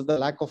it's because of the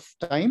lack of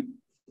time,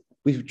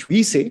 which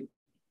we say,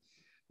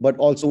 but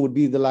also would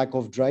be the lack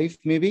of drive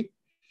maybe.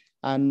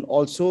 And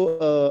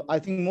also, I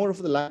think more of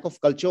the lack of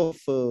culture of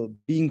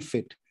being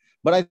fit.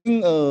 But I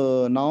think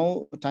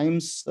now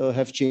times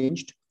have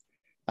changed,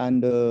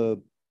 and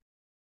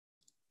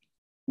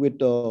with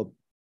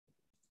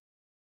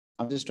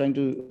I'm just trying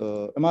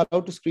to. Am I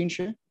allowed to screen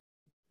share?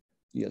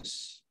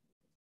 Yes.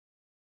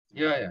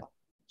 Yeah.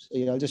 So,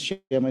 yeah, I'll just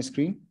share my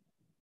screen.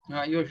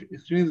 Your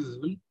screen is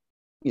visible.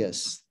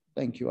 Yes.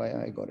 Thank you.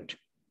 I got it.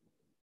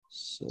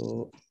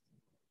 So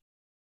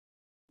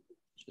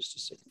just a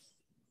second.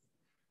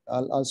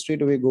 I'll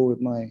straight away go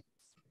with my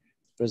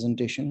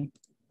presentation.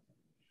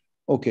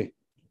 Okay.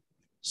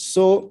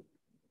 So,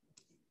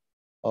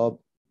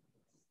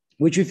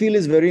 which we feel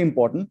is very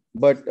important,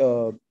 but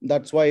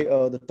that's why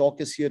the talk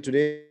is here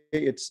today.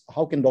 It's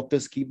how can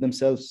doctors keep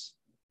themselves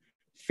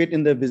fit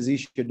in their busy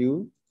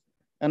schedule?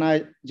 And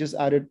I just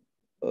added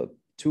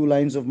 2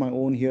 lines of my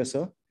own here,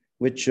 sir,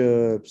 which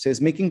says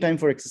making time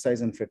for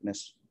exercise and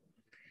fitness.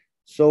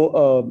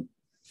 So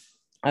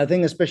I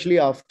think especially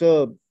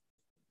after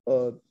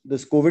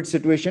this COVID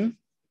situation,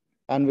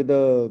 and with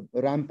the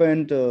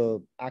rampant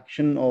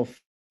action of,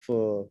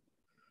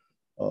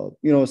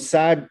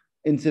 sad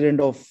incident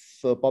of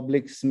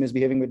publics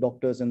misbehaving with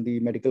doctors and the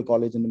medical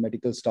college and the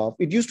medical staff.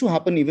 It used to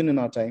happen even in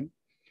our time.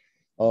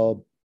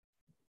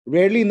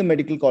 Rarely in the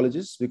medical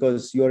colleges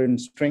because you're in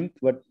strength,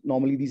 but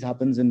normally these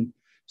happens in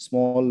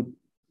small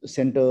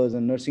centers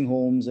and nursing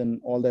homes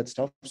and all that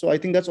stuff. So I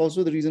think that's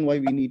also the reason why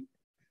we need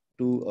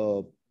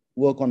to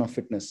work on our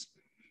fitness.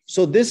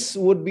 So this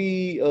would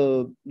be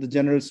the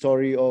general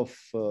story of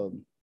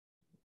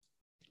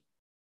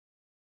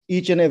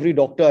each and every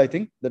doctor, I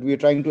think, that we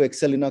are trying to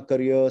excel in our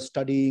career,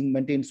 studying,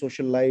 maintain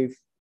social life,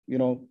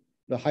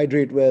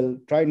 hydrate well,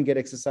 try and get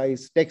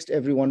exercise, text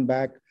everyone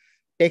back,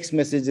 text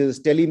messages,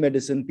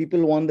 telemedicine.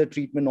 People want the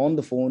treatment on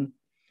the phone.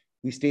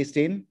 We stay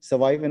sane,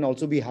 survive, and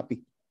also be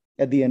happy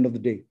at the end of the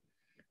day.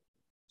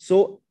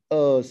 So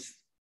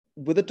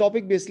with the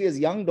topic, basically, as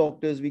young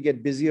doctors, we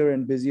get busier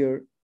and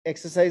busier.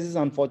 Exercise is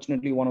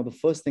unfortunately one of the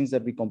first things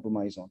that we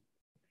compromise on.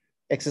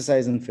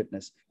 Exercise and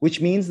fitness,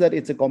 which means that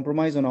it's a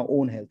compromise on our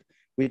own health,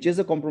 which is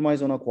a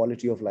compromise on our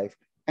quality of life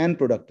and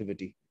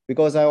productivity.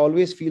 Because I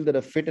always feel that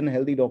a fit and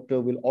healthy doctor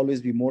will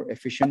always be more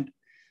efficient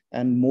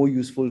and more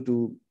useful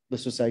to the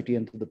society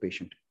and to the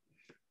patient.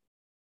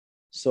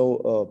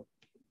 So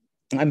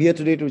I'm here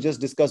today to just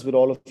discuss with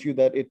all of you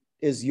that it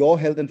is your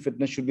health and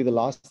fitness should be the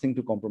last thing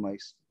to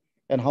compromise,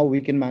 and how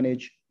you can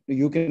manage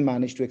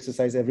to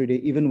exercise every day,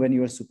 even when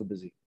you are super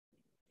busy.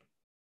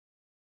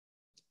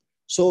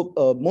 So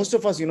most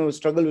of us,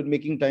 struggle with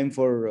making time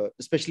for,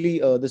 especially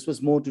this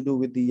was more to do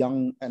with the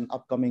young and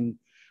upcoming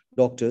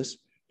doctors.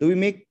 Do we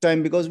make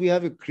time? Because we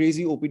have a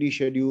crazy OPD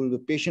schedule. The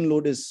patient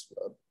load is,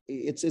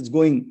 it's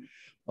going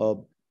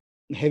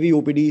heavy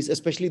OPDs,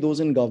 especially those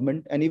in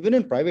government and even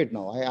in private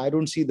now. I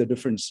don't see the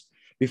difference.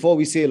 Before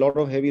we say a lot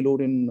of heavy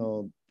load in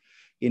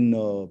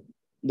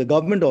the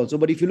government also.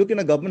 But if you look in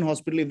a government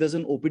hospital, if there's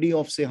an OPD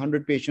of say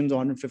 100 patients or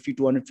 150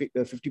 to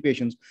 150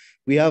 patients,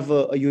 we have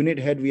a unit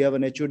head, we have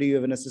an HOD, we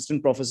have an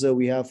assistant professor,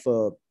 we have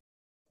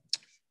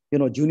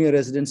junior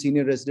resident,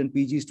 senior resident,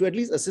 PGs to at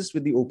least assist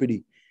with the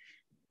OPD.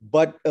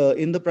 But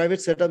in the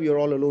private setup, you're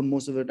all alone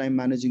most of the time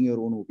managing your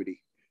own OPD.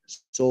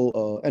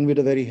 So and with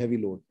a very heavy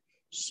load.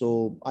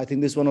 So I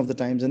think this is one of the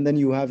times. And then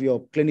you have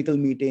your clinical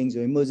meetings,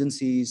 your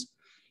emergencies.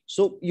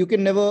 So you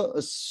can never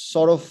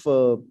sort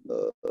of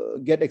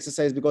get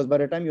exercise, because by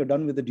the time you're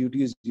done with the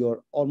duties,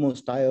 you're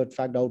almost tired,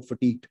 fagged out,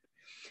 fatigued.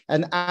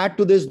 And add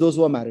to this, those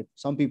who are married.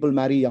 Some people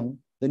marry young.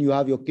 Then you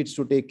have your kids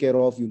to take care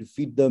of. You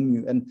feed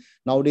them. And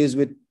nowadays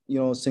with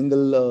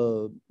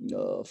single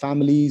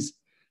families,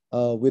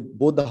 with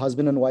both the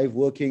husband and wife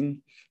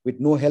working, with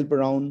no help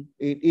around,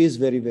 it is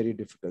very, very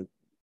difficult.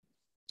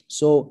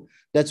 So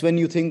that's when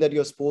you think that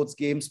your sports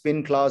game,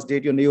 spin class,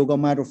 date your yoga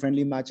mat or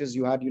friendly matches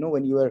you had,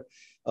 when you were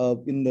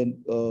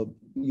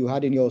you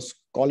had in your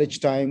college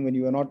time, when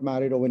you were not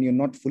married or when you're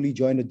not fully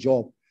joined a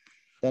job,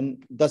 then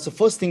that's the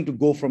first thing to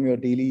go from your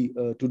daily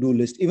to-do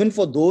list. Even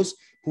for those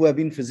who have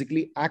been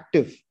physically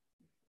active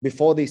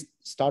before they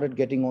started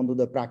getting onto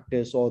the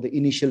practice or the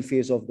initial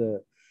phase of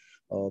the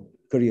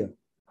career.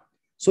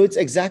 So it's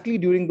exactly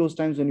during those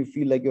times when you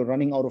feel like you're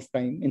running out of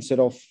time instead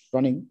of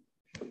running.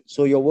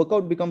 So your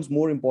workout becomes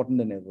more important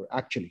than ever,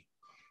 actually.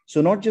 So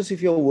not just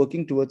if you're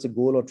working towards a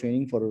goal or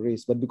training for a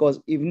race, but because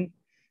even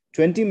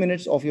 20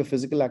 minutes of your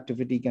physical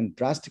activity can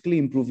drastically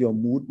improve your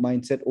mood,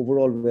 mindset,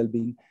 overall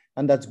well-being.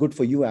 And that's good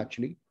for you,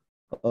 actually.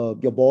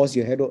 Your boss,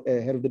 your head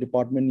of the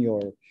department,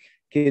 your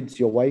kids,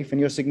 your wife, and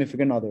your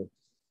significant other,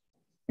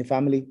 your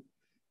family.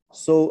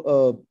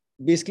 So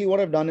basically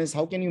what I've done is,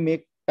 how can you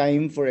make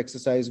time for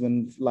exercise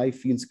when life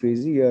feels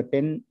crazy? Here are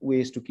 10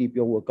 ways to keep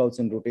your workouts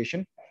in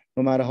rotation,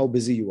 no matter how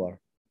busy you are.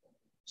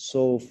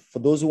 So for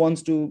those who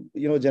wants to,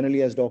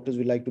 generally as doctors,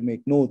 we like to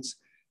make notes.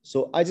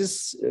 So I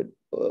just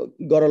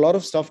got a lot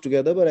of stuff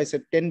together, but I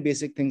said 10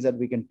 basic things that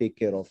we can take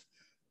care of.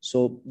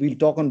 So we'll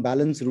talk on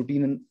balance,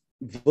 routine, and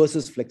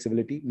versus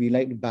flexibility. We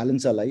like to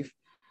balance our life.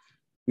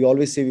 We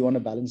always say we want a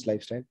balanced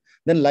lifestyle.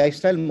 Then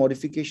lifestyle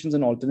modifications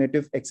and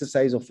alternative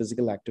exercise or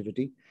physical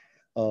activity.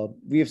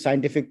 We have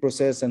scientific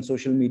process and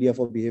social media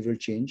for behavioral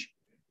change.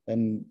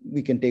 And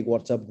we can take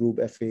WhatsApp group,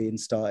 FA,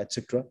 Insta,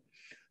 etc.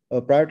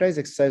 Prioritize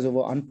exercise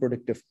over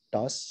unproductive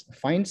tasks.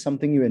 Find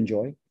something you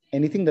enjoy,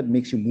 anything that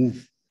makes you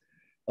move.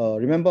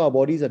 Remember, our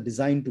bodies are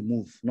designed to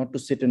move, not to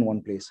sit in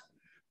one place.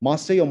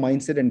 Master your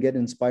mindset and get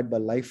inspired by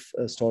life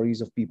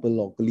stories of people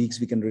or colleagues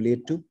we can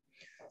relate to.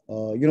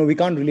 We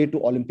can't relate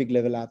to Olympic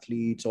level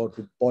athletes or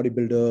to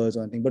bodybuilders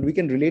or anything, but we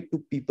can relate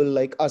to people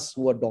like us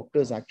who are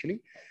doctors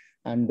actually,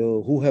 and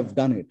who have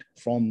done it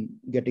from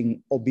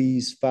getting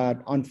obese,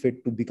 fat,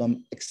 unfit to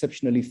become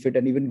exceptionally fit,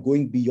 and even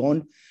going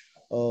beyond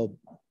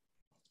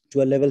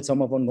to a level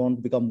some of them gone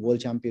to become world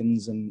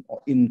champions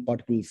in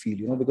particular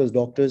field, because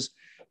doctors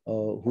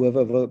who have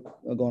ever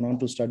gone on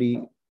to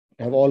study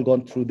have all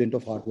gone through the dint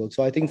of hard work.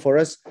 So I think for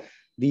us,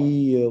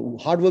 the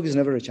hard work is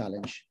never a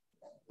challenge.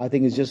 I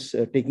think it's just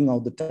taking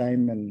out the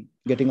time and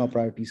getting our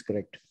priorities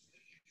correct.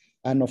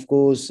 And of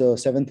course,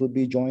 seventh would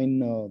be join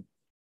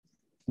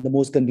the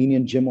most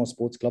convenient gym or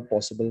sports club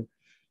possible.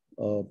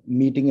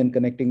 Meeting and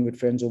connecting with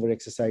friends over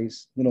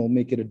exercise,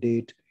 make it a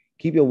date.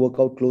 Keep your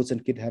workout clothes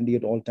and kit handy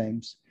at all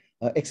times.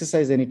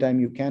 Exercise anytime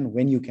you can,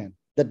 when you can.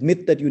 That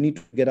myth that you need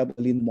to get up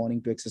early in the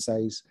morning to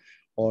exercise,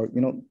 or,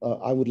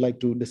 I would like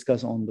to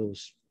discuss on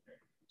those.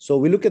 So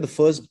we look at the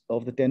first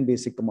of the 10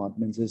 basic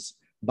commandments is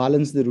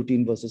balance the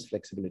routine versus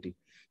flexibility.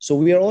 So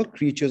we are all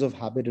creatures of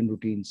habit and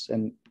routines,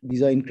 and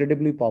these are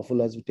incredibly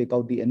powerful as we take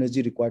out the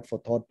energy required for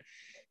thought,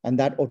 and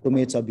that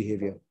automates our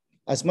behavior.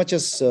 As much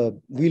as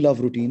we love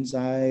routines,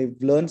 I've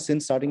learned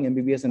since starting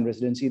MBBS and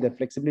residency that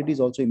flexibility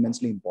is also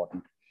immensely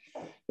important.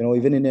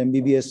 Even in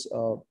MBBS,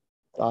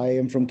 I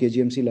am from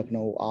KGMC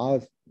Lucknow.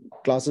 Our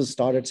classes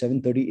start at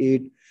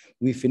 7:38.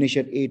 We finish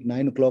at 8,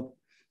 9 o'clock.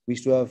 We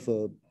used to have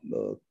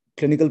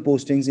clinical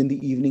postings in the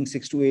evening,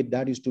 6 to 8.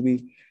 That used to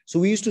be, so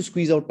we used to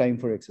squeeze out time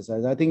for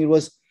exercise. I think it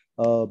was,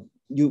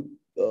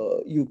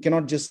 you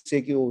cannot just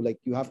say, like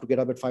you have to get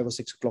up at 5 or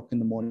 6 o'clock in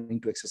the morning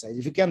to exercise.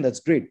 If you can, that's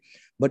great.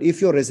 But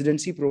if your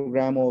residency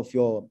program or if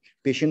your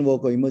patient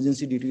work or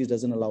emergency duties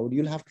doesn't allow it,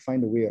 you'll have to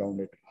find a way around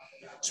it.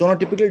 So on a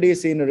typical day,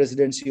 say in a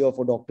residency or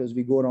for doctors,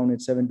 we go around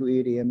at 7 to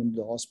 8 a.m. in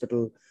the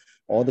hospital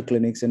or the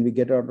clinics, and we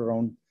get out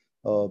around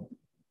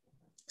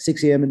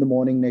 6 a.m. in the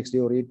morning next day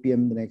or 8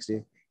 p.m. the next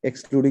day,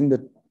 excluding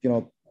the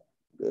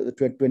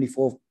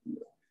 24,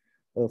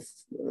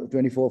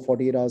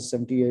 48 hours,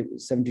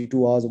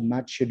 72 hours of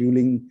match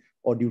scheduling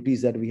or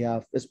duties that we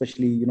have,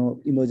 especially,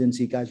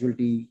 emergency,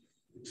 casualty,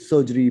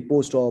 surgery,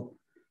 post-op.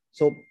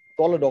 So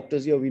all the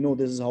doctors here, we know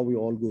this is how we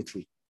all go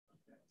through.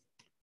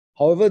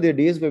 However, there are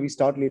days where we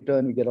start later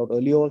and we get out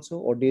early also,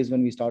 or days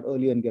when we start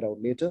early and get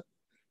out later.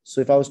 So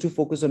if I was to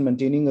focus on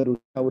maintaining a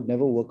routine, I would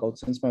never work out,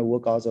 since my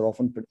work hours are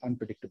often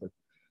unpredictable.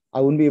 I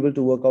wouldn't be able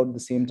to work out at the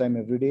same time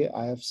every day.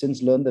 I have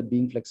since learned that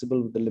being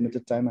flexible with the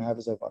limited time I have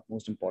is of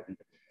utmost important.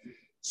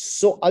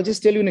 So I'll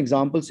just tell you an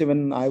example. Say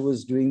when I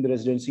was doing the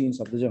residency in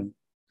Safdarjung.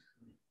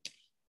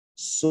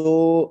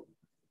 So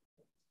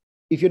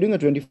if you're doing a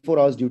 24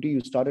 hours duty,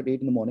 you start at 8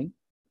 in the morning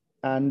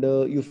and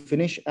you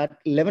finish at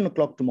 11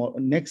 o'clock tomorrow,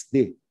 next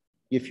day.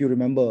 If you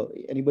remember,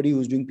 anybody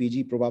who's doing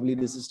PG, probably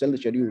this is still the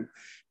schedule,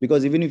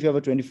 because even if you have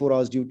a 24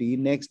 hours duty,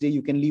 next day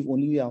you can leave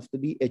only after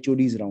the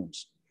HOD's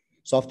rounds.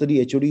 So after the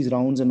HOD's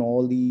rounds and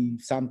all the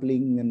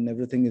sampling and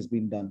everything has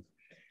been done.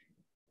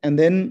 And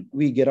then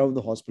we get out of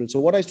the hospital. So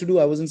what I used to do,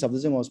 I was in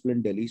Safdarjung Hospital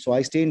in Delhi. So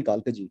I stay in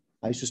Kalkaji.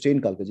 I used to stay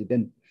in Kalkaji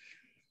then.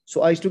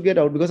 So I used to get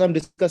out, because I'm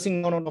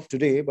discussing not of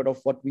today, but of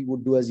what we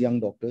would do as young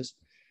doctors.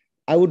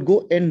 I would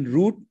go en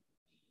route,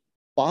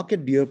 park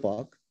at Deer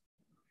Park,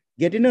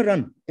 get in a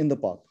run in the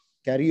park,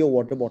 carry your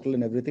water bottle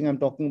and everything. I'm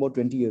talking about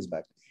 20 years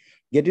back.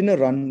 Get in a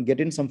run,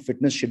 get in some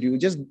fitness schedule,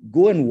 just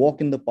go and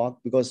walk in the park,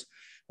 because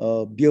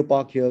Deer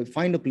Park here,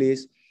 find a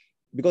place,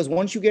 because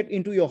once you get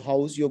into your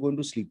house, you're going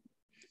to sleep.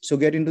 So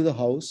get into the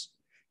house,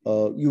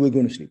 you are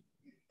going to sleep,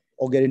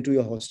 or get into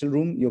your hostel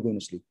room, you're going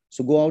to sleep.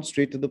 So go out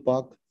straight to the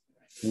park,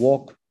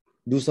 walk,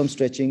 do some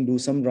stretching, do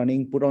some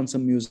running, put on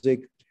some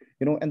music,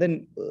 and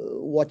then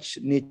watch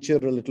nature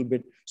a little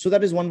bit. So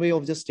that is one way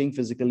of just staying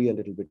physically a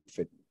little bit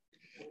fit.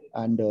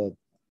 And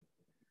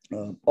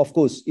of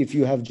course, if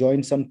you have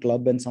joined some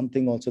club and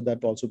something also,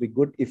 that also be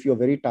good. If you're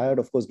very tired,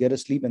 of course, get a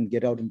sleep and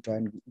get out and try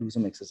and do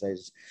some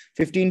exercises.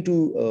 15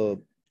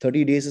 to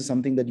 30 days is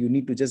something that you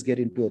need to just get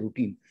into a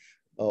routine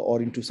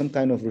or into some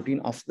kind of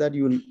routine. After that,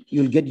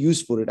 you'll get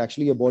used for it.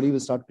 Actually, your body will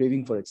start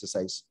craving for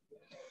exercise.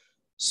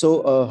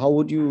 So how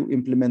would you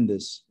implement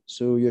this?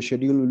 So your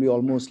schedule will be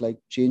almost like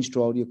changed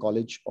throughout your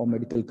college or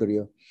medical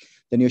career.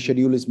 Then your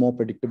schedule is more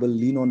predictable.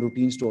 Lean on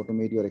routines to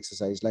automate your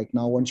exercise. Like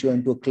now, once you're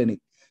into a clinic,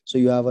 so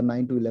you have a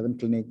 9 to 11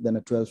 clinic, then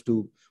a 12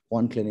 to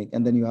 1 clinic,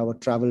 and then you have a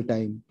travel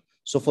time.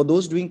 So for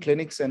those doing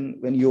clinics, and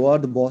when you are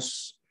the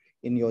boss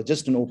in your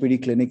just an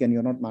OPD clinic and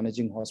you're not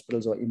managing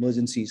hospitals or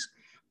emergencies,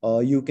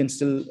 you can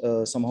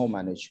still somehow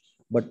manage.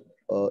 But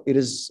it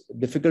is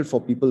difficult for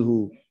people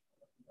who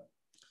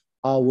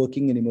are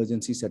working in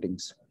emergency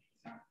settings.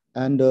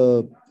 And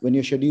when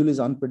your schedule is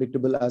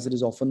unpredictable, as it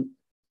is often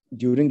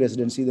during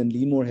residency, then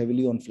lean more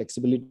heavily on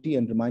flexibility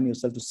and remind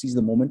yourself to seize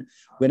the moment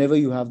whenever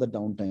you have the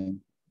downtime.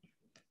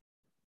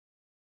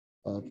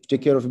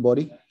 Take care of your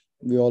body.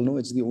 We all know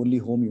it's the only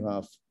home you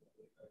have.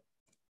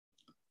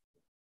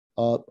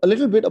 A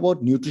little bit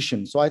about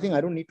nutrition. So I think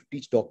I don't need to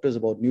teach doctors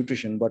about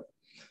nutrition, but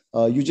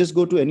you just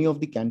go to any of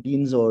the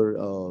canteens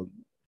or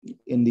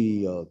in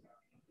the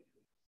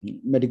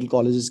medical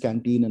colleges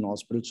canteen and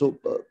hospital. So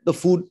the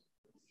food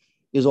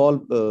is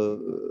all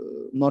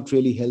not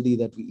really healthy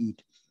that we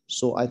eat.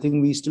 So I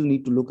think we still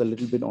need to look a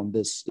little bit on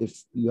this.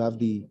 If you have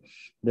the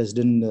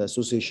resident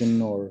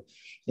association or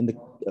in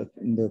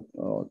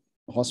the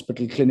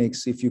hospital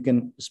clinics, if you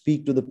can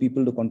speak to the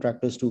people, the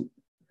contractors, to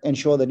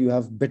ensure that you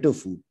have better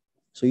food.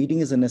 So eating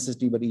is a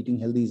necessity, but eating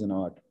healthy is an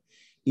art.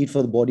 Eat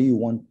for the body you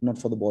want, not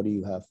for the body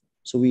you have.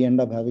 So we end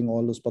up having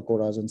all those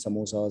pakoras and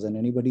samosas, and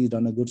anybody who's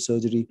done a good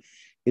surgery,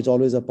 it's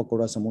always a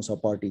pakora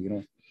samosa party,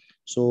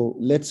 So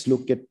let's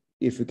look at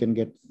if we can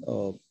get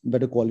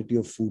better quality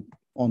of food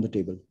on the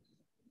table.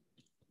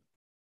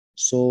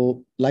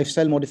 So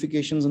lifestyle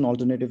modifications and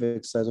alternative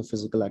exercise or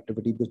physical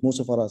activity, because most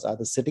of us are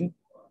either sitting,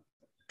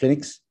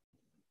 clinics,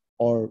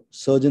 or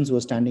surgeons who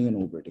are standing and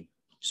operating.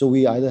 So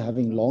we either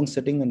having long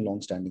sitting and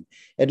long standing.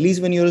 At least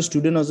when you're a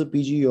student as a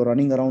PG, you're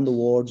running around the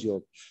wards,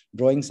 you're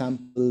drawing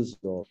samples,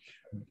 you're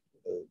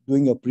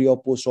doing your pre or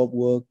post-op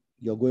work,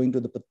 you're going to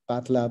the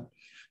path lab,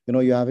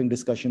 you're having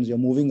discussions, you're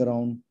moving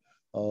around,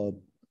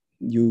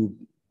 you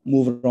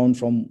move around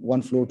from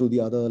one floor to the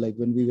other. Like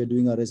when we were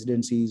doing our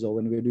residencies or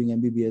when we were doing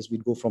MBBS,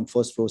 we'd go from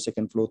first floor,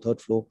 second floor, third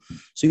floor.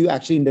 So you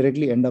actually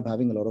indirectly end up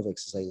having a lot of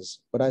exercises.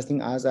 But I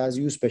think as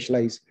you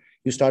specialize,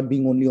 you start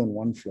being only on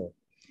one floor.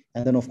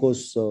 And then of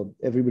course,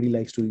 everybody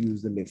likes to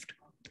use the lift.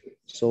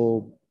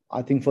 So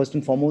I think first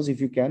and foremost, if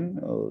you can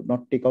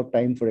not take out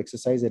time for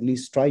exercise, at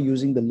least try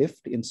using the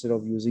lift instead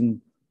of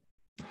using,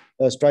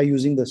 try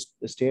using the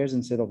stairs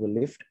instead of the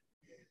lift.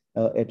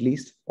 At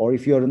least, or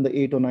if you're on the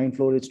 8th or 9th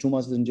floor, it's too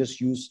much, then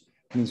just use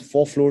means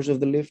 4 floors of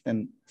the lift,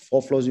 and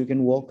 4 floors you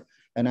can walk.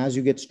 And as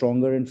you get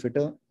stronger and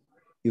fitter,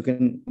 you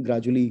can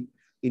gradually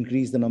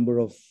increase the number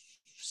of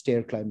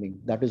stair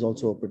climbing. That is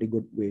also a pretty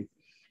good way.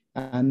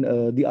 And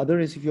the other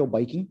is if you're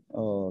biking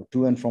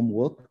to and from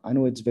work. I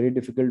know it's very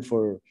difficult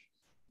for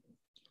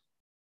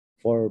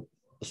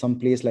some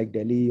place like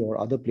Delhi or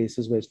other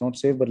places where it's not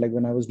safe, but like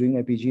when I was doing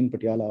my PG in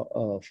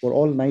Patiala, for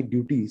all night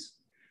duties,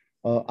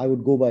 I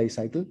would go by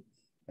cycle.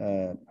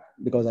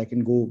 Because I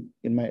can go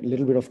in my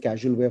little bit of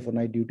casual wear for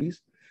night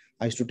duties.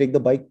 I used to take the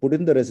bike, put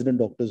in the resident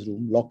doctor's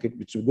room, lock it,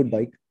 which is a good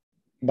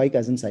bike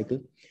as in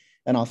cycle.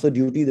 And after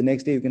duty, the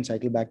next day you can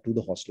cycle back to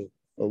the hostel,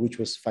 which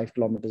was 5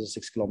 kilometers or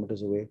 6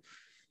 kilometers away.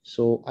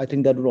 So I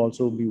think that would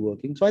also be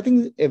working. So I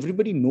think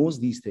everybody knows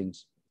these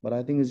things, but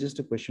I think it's just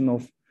a question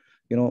of,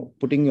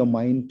 putting your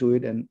mind to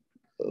it and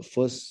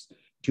first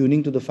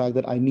tuning to the fact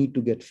that I need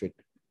to get fit.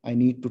 I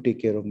need to take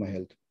care of my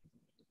health.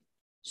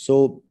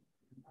 So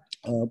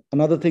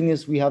another thing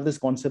is we have this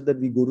concept that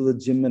we go to the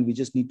gym and we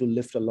just need to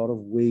lift a lot of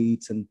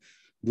weights and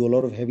do a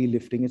lot of heavy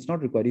lifting. It's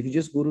not required. If you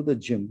just go to the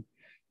gym,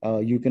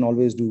 you can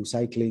always do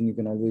cycling. You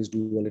can always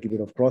do a little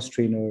bit of cross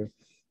trainer.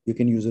 You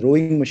can use a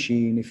rowing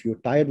machine. If you're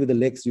tired with the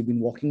legs, you've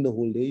been walking the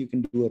whole day, you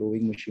can do a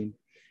rowing machine.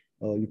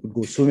 You could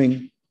go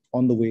swimming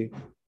on the way,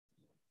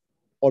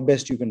 or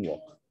best you can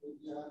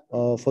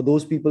walk. For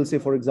those people, say,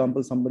 for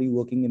example, somebody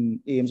working in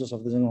AIMS or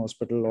Safdarjung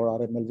Hospital or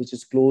RML, which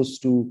is close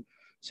to,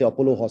 say,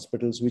 Apollo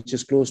hospitals, which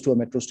is close to a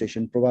metro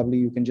station, probably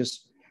you can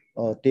just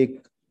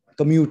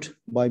commute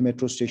by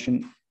metro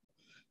station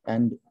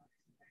and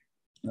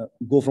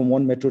go from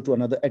one metro to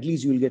another. At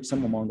least you will get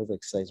some amount of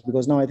exercise,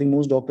 because now I think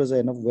most doctors are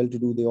enough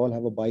well-to-do. They all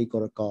have a bike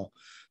or a car,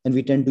 and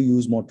we tend to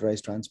use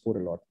motorized transport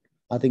a lot.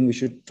 I think we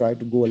should try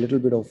to go a little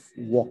bit of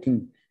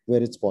walking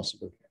where it's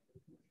possible.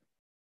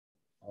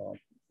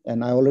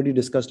 And I already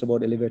discussed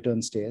about elevator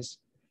and stairs.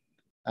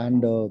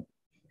 And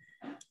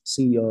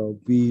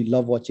we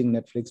love watching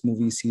Netflix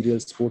movies,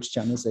 serials, sports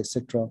channels,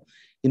 etc.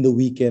 in the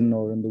weekend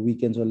or in the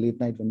weekends or late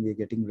night when we're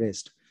getting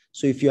rest.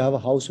 So if you have a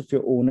house of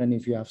your own and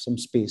if you have some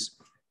space,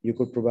 you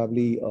could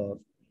probably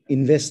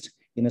invest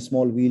in a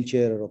small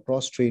wheelchair or a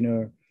cross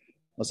trainer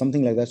or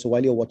something like that. So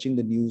while you're watching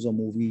the news or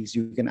movies,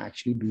 you can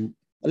actually do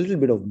a little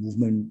bit of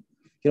movement.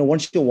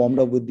 Once you're warmed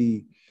up with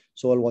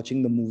while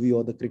watching the movie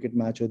or the cricket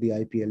match or the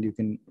IPL, you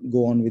can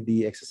go on with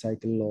the exercise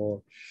cycle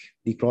or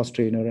the cross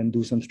trainer and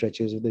do some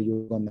stretches with the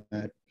yoga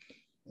mat,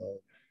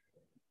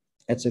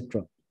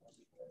 etc.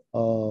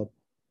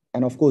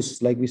 And of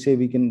course, like we say,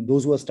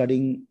 those who are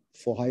studying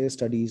for higher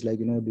studies, like,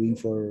 doing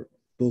for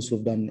those who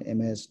have done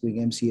MS, doing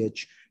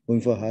MCH,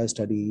 going for higher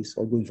studies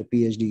or going for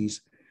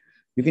PhDs,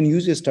 you can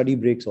use your study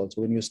breaks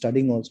also when you're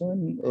studying also.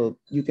 And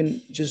you can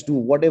just do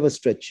whatever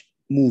stretch,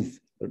 move,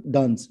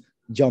 dance,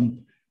 jump,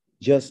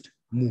 just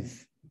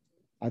move.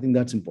 I think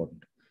that's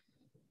important.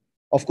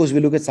 Of course, we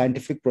look at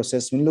scientific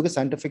process. When we look at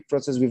scientific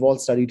process, we've all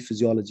studied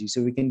physiology.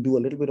 So we can do a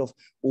little bit of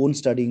own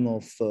studying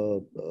of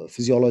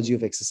physiology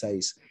of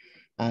exercise.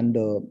 And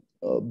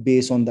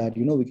based on that,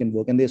 we can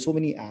work. And there's so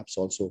many apps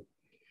also,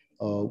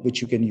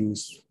 which you can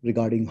use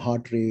regarding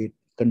heart rate,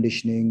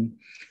 conditioning,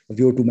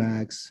 VO2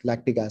 max,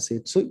 lactic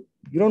acid. So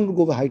you don't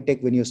go high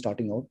tech when you're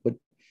starting out, but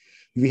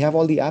we have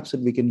all the apps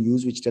that we can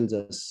use, which tells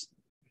us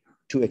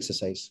to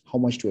exercise, how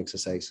much to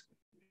exercise.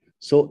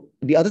 So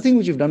the other thing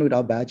which we've done with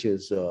our batch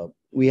is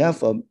we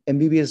have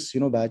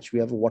MBBS, batch. We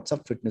have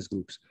WhatsApp fitness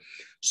groups.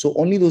 So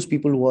only those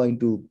people who are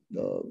into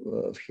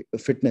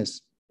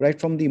fitness,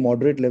 right from the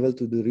moderate level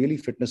to the really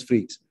fitness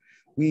freaks,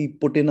 we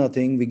put in a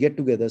thing. We get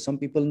together. Some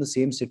people in the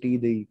same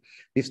city,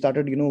 they've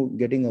started,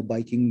 getting a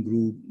biking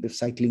group, the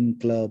cycling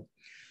club,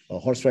 a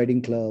horse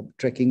riding club,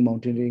 trekking,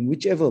 mountaineering,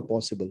 whichever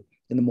possible,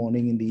 in the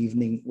morning, in the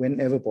evening,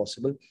 whenever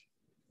possible.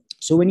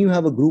 So when you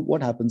have a group,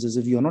 what happens is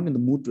if you're not in the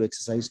mood to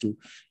exercise too,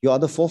 your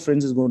other 4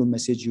 friends is going to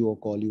message you or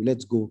call you.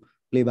 Let's go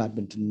play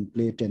badminton,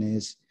 play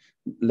tennis.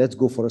 Let's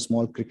go for a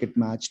small cricket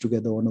match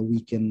together on a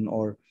weekend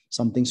or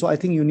something. So I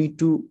think you need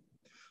to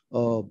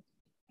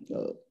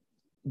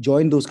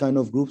join those kind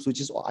of groups, which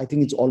is, I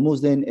think it's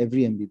almost there in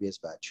every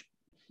MBBS batch.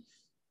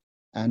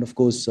 And of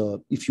course,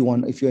 if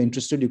you're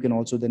interested, you can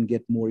also then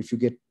get more. If you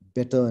get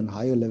better and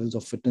higher levels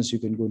of fitness, you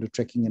can go into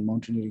trekking and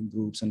mountaineering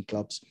groups and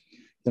clubs.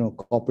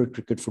 Corporate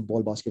cricket,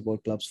 football, basketball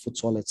clubs,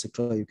 futsal,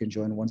 etc. You can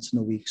join once in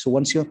a week. So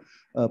once you're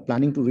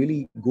planning to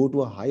really go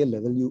to a higher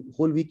level,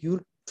 whole week you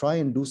try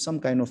and do some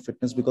kind of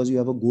fitness because you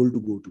have a goal to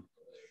go to.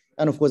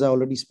 And of course, I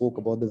already spoke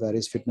about the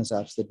various fitness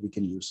apps that we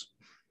can use.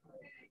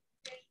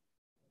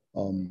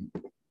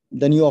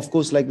 Then you, of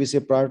course, like we say,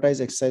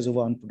 prioritize exercise over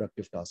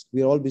unproductive tasks.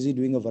 We are all busy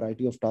doing a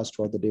variety of tasks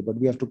throughout the day, but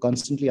we have to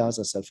constantly ask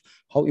ourselves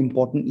how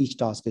important each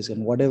task is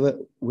and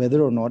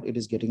whether or not it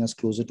is getting us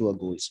closer to our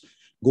goals.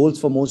 Goals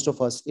for most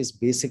of us is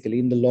basically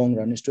in the long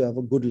run is to have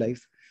a good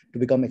life, to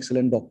become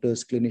excellent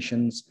doctors,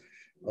 clinicians,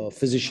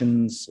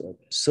 physicians,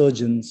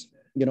 surgeons,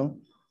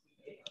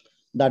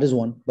 that is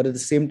one. But at the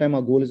same time,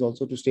 our goal is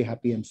also to stay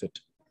happy and fit.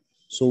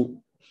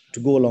 So to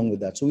go along with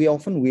that. So we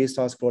often waste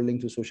our scrolling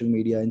through social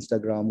media,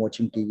 Instagram,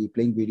 watching TV,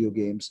 playing video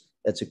games,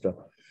 etc.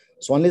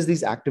 So unless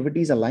these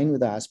activities align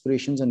with our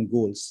aspirations and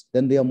goals,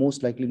 then they are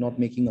most likely not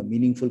making a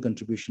meaningful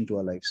contribution to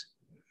our lives.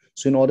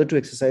 So in order to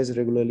exercise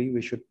regularly,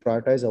 we should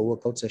prioritize our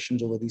workout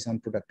sessions over these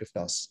unproductive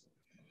tasks.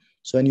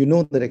 So, and you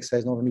know that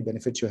exercise not only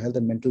benefits your health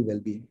and mental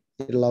well-being,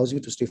 it allows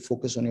you to stay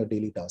focused on your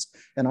daily task.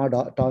 And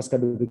our task are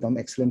to become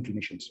excellent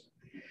clinicians.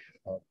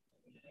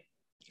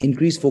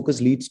 Increased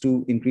focus leads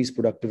to increased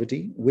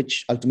productivity,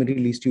 which ultimately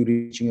leads to you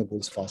reaching your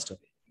goals faster.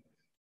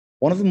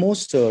 One of the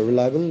most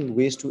reliable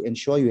ways to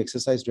ensure you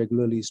exercise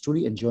regularly is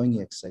truly enjoying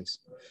your exercise.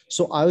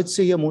 So I would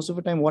say here, most of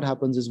the time, what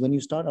happens is when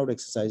you start out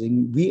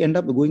exercising, we end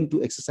up going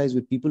to exercise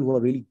with people who are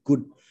really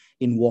good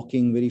in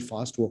walking, very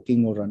fast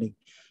walking or running.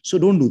 So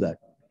don't do that.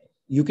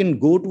 You can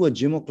go to a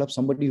gym or club,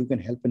 somebody who can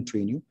help and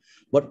train you,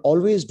 but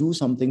always do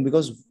something,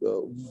 because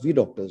we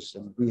doctors,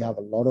 we have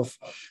a lot of,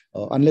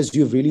 unless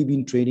you've really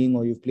been training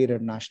or you've played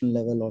at national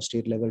level or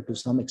state level to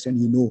some extent,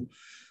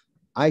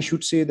 I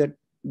should say that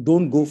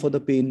don't go for the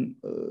pain,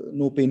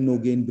 no pain, no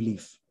gain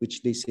belief,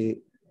 which they say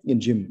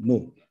in gym.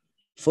 No,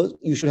 first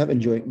you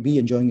should be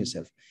enjoying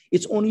yourself.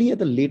 It's only at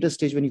the later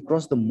stage when you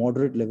cross the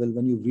moderate level,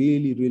 when you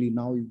really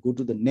now you go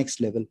to the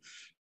next level.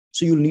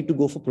 So you'll need to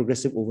go for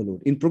progressive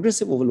overload. In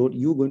progressive overload,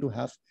 you're going to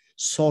have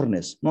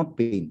soreness, not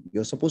pain.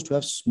 You're supposed to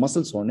have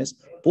muscle soreness,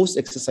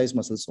 post-exercise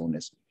muscle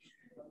soreness,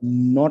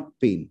 not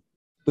pain.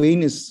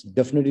 Pain is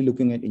definitely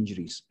looking at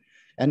injuries.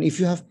 And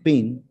if you have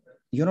pain,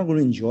 you're not going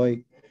to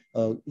enjoy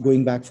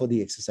going back for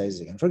the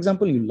exercise again. For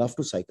example, you love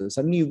to cycle.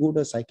 Suddenly you go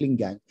to a cycling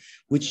gang,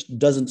 which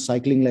doesn't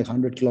cycling like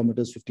 100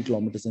 kilometers, 50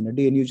 kilometers in a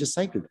day, and you just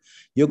cycled.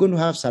 You're going to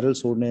have saddle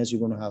soreness. You're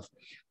going to have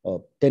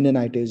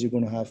tendinitis. You're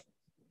going to have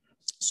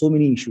so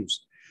many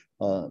issues.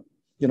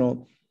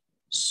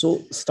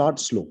 So start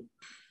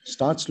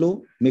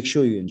slow, make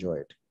sure you enjoy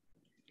it.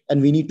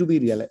 And we need to be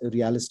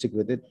realistic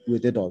with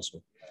it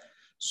also.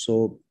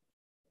 So,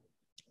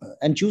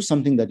 and choose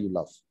something that you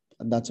love.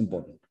 And that's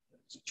important.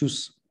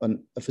 Choose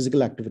a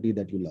physical activity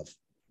that you love.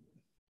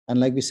 And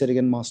like we said,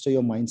 again, master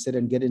your mindset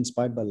and get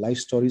inspired by life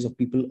stories of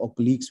people or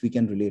colleagues we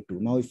can relate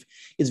to. Now, if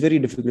it's very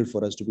difficult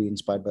for us to be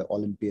inspired by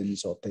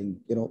Olympians or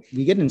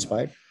we get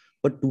inspired,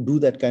 but to do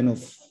that kind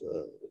of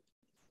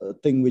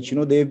thing, which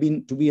they've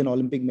been to be an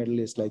Olympic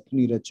medalist like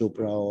Neeraj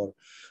Chopra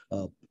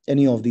or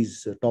any of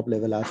these top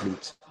level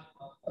athletes,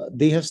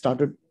 they have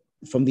started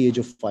from the age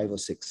of 5 or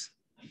 6,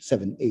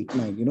 7, 8,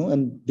 9,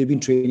 and they've been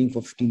training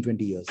for 15,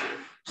 20 years.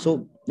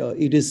 So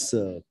it is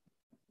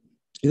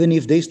even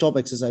if they stop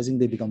exercising,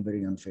 they become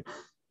very unfit.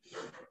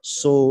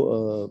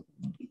 So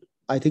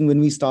I think when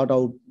we start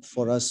out,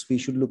 for us, we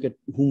should look at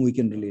whom we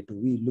can relate to.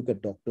 We look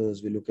at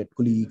doctors, we look at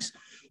colleagues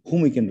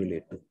whom we can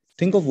relate to.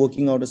 Think of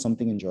working out as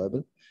something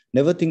enjoyable.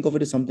 Never think of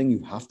it as something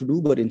you have to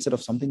do, but instead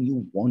of something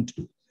you want to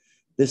do.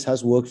 This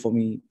has worked for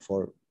me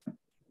for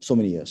so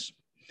many years.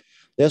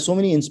 There are so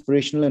many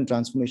inspirational and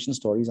transformation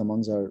stories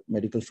amongst our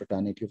medical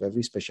fraternity of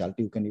every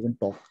specialty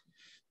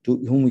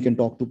whom we can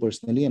talk to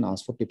personally and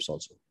ask for tips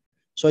also.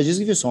 So I just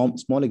give you a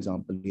small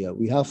example here.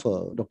 We have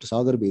Dr.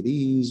 Sagar Bedi.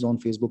 He's on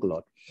Facebook a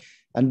lot.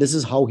 And this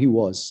is how he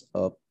was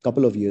a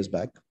couple of years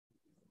back.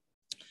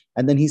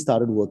 And then he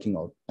started working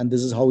out. And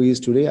this is how he is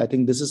today. I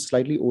think this is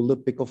slightly older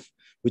pic of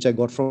which I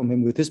got from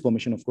him with his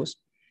permission, of course.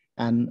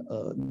 And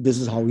this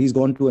is how he's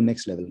gone to a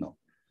next level now.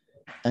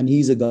 And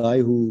he's a guy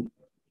who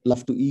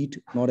loves to eat,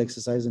 not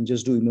exercise, and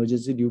just do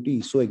emergency duty.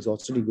 He's so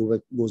exhausted, he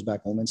goes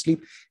back home and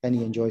sleep. And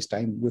he enjoys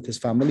time with his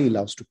family. He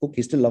loves to cook.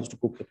 He still loves to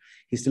cook.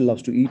 He still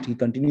loves to eat. He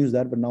continues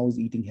that, but now he's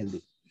eating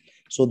healthy.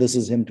 So this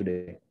is him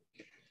today.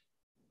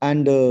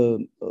 And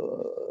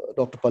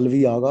Dr.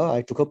 Pallavi Aga,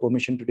 I took her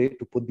permission today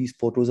to put these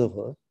photos of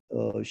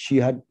her. She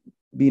had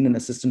been an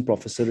assistant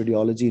professor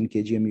radiology in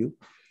KGMU.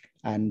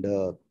 And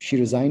she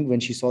resigned when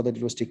she saw that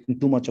it was taking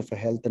too much of her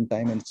health and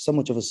time and so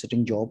much of a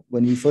sitting job.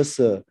 When we first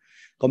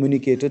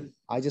communicated,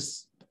 I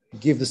just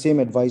gave the same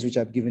advice which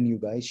I've given you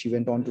guys. She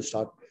went on to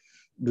start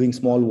doing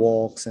small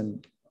walks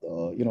and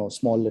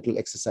small little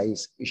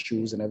exercise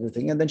issues and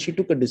everything. And then she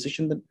took a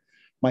decision that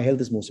my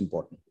health is most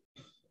important.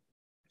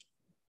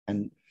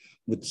 And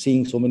with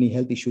seeing so many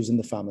health issues in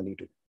the family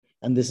too.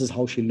 And this is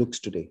how she looks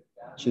today.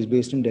 She's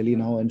based in Delhi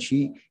now, and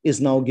she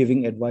is now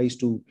giving advice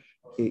to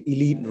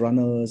elite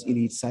runners,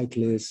 elite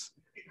cyclists,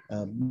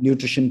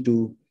 nutrition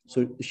too.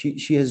 So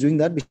she is doing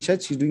that.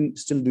 Besides, she's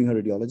still doing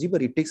her radiology,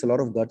 but it takes a lot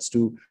of guts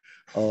to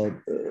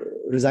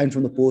resign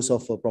from the post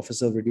of a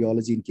professor of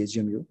radiology in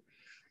KGMU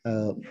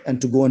and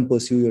to go and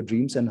pursue your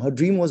dreams. And her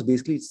dream was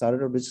basically, it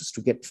started out just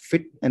to get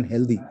fit and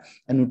healthy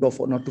and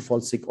not to fall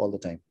sick all the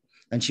time.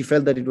 And she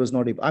felt that it was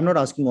not, I'm not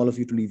asking all of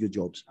you to leave your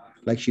jobs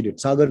like she did.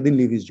 Sagar didn't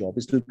leave his job.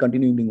 He's still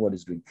continuing doing what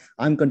he's doing.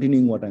 I'm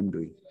continuing what I'm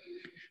doing.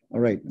 All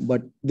right.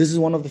 But this is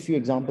one of the few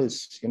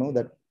examples,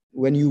 that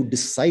when you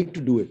decide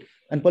to do it,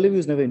 and Pallavi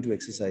was never into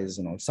exercise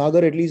and all.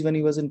 Sagar, at least when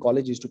he was in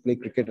college, used to play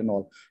cricket and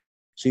all.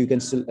 So you can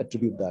still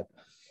attribute that.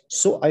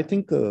 So I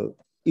think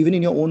even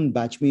in your own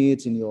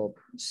batchmates, in your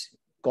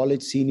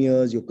college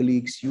seniors, your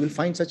colleagues, you will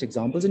find such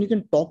examples and you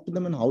can talk to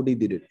them and how they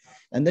did it.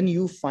 And then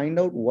you find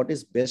out what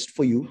is best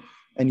for you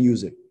and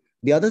use it.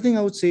 The other thing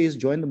I would say is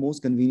join the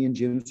most convenient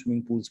gym,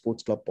 swimming pool,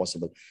 sports club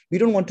possible. We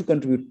don't want to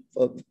contribute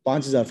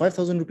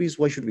 5,000 rupees.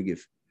 Why should we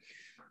give?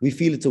 We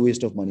feel it's a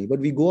waste of money, but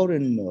we go out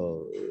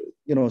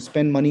and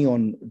spend money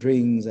on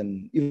drinks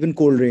and even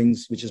cold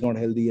drinks, which is not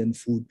healthy, and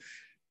food.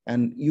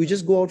 And you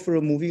just go out for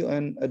a movie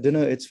and a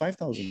dinner, it's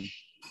 5,000.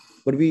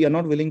 But we are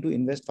not willing to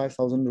invest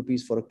 5,000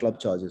 rupees for a club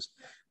charges,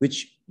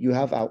 which you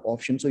have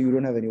options. So you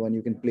don't have anyone,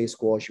 you can play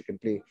squash, you can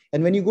play.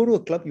 And when you go to a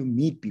club, you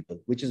meet people,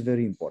 which is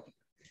very important.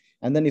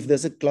 And then if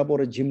there's a club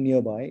or a gym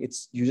nearby,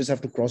 you just have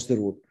to cross the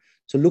road.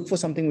 So look for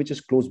something which is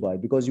close by,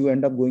 because you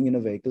end up going in a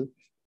vehicle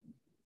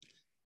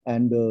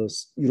and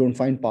you don't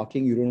find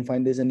parking, you don't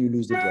find this, and you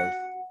lose the drive.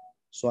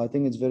 So I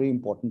think it's very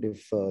important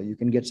if you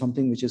can get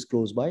something which is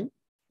close by,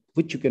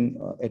 which you can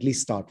at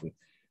least start with.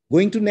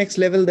 Going to next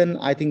level, then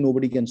I think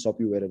nobody can stop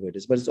you wherever it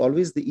is. But it's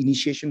always the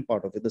initiation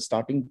part of it, the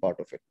starting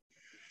part of it.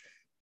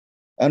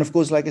 And of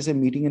course, like I said,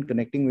 meeting and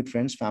connecting with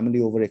friends,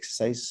 family over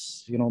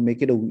exercise,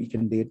 make it a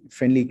weekend date,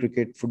 friendly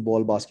cricket,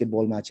 football,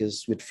 basketball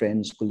matches with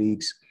friends,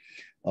 colleagues,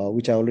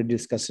 which I already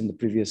discussed in the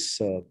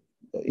previous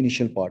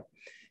initial part.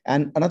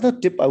 And another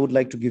tip I would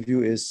like to give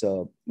you is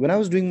when I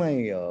was doing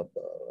my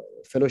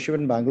fellowship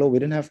in Bangalore, we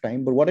didn't have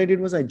time. But what I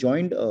did was I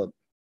joined a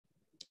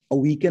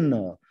weekend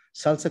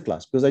salsa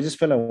class, because I just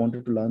felt I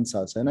wanted to learn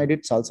salsa. And I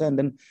did salsa. And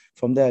then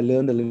from there, I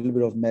learned a little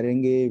bit of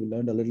merengue. We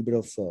learned a little bit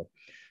of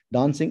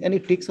dancing. And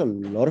it takes a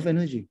lot of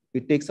energy.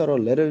 It takes out a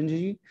lot of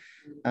energy.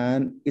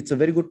 And it's a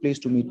very good place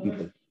to meet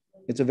people.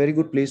 It's a very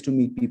good place to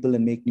meet people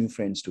and make new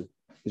friends too,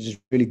 which is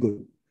really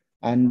good.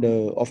 And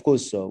of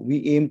course,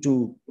 we aim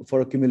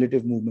for a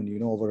cumulative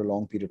movement, over a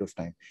long period of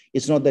time.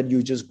 It's not that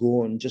you just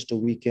go on just a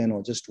weekend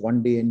or just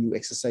one day and you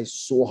exercise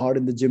so hard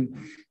in the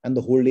gym and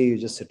the whole day you're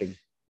just sitting.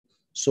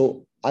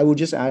 So I would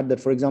just add that,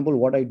 for example,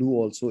 what I do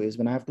also is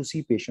when I have to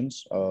see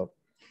patients,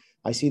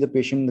 I see the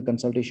patient in the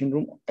consultation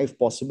room, if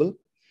possible.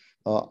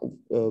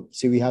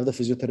 Say we have the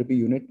physiotherapy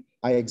unit,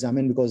 I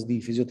examine, because the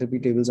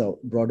physiotherapy tables are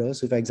broader.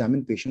 So if I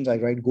examine patients,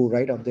 go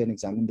right up there and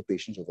examine the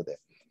patients over there.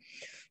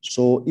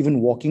 So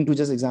even walking to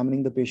just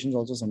examining the patients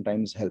also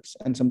sometimes helps.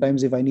 And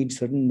sometimes if I need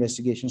certain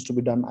investigations to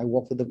be done, I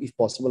walk with them. If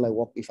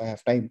possible, if I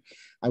have time,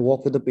 I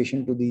walk with the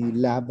patient to the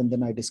lab, and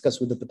then I discuss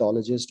with the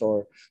pathologist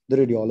or the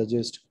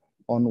radiologist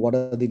on what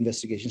are the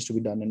investigations to be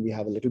done. And we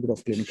have a little bit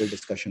of clinical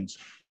discussions.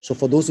 So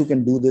for those who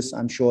can do this,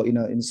 I'm sure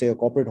in say a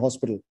corporate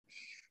hospital,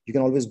 you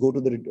can always go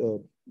to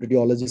the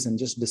radiologist and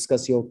just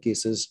discuss your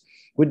cases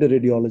with the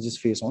radiologist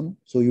face on.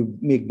 So you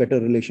make better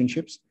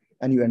relationships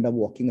and you end up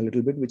walking a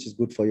little bit, which is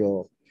good for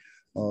your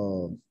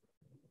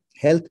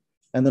health.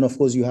 And then of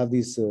course you have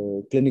these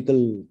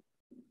clinical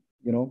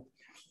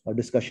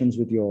discussions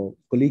with your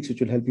colleagues,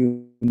 which will help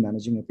you in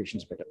managing your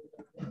patients better.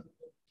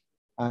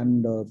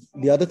 And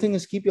the other thing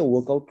is keep your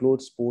workout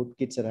clothes, sport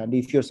kits at handy.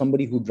 If you're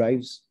somebody who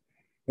drives,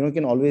 you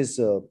can always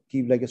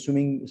keep like a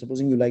swimming.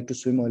 Supposing you like to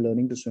swim or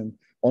learning to swim,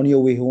 on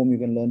your way home you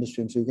can learn to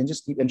swim. So you can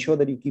just ensure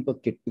that you keep a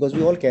kit, because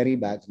we all carry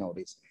bags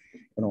nowadays.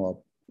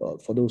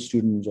 For those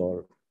students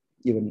or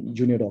even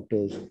junior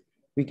doctors,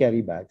 we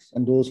carry bags.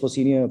 And those for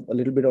senior, a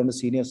little bit on the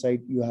senior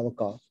side, you have a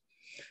car.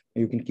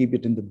 You can keep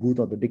it in the boot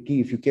or the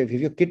dicky. If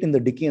your kit in the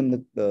dicky,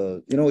 and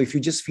if you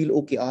just feel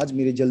okay, aaj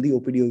mere jaldi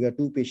OPD ho gaya,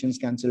 2 patients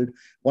cancelled,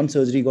 1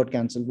 surgery got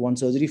cancelled, 1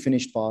 surgery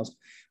finished fast,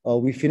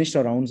 we finished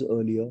our rounds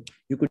earlier,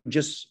 you could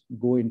just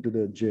go into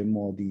the gym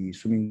or the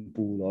swimming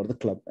pool or the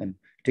club and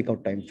take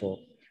out time for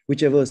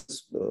whichever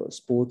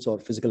sports or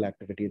physical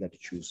activity that you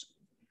choose.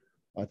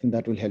 I think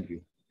that will help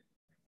you.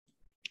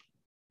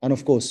 And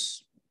of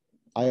course,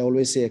 I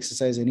always say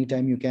exercise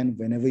anytime you can,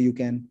 whenever you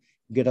can.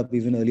 Get up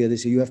even earlier. They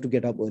say you have to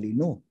get up early.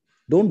 No,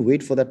 don't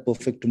wait for that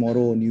perfect tomorrow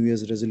or New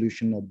Year's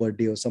resolution or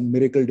birthday or some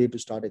miracle day to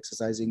start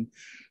exercising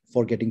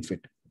for getting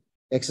fit.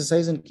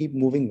 Exercise and keep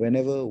moving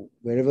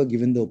wherever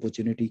given the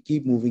opportunity.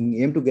 Keep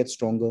moving, aim to get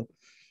stronger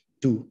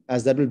too,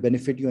 as that will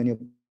benefit you and your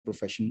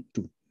profession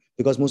too.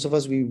 Because most of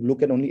us, we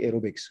look at only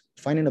aerobics.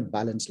 Finding a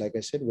balance, like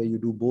I said, where you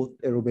do both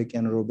aerobic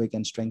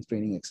and strength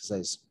training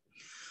exercise.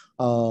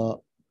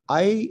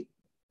 I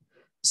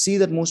see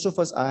that most of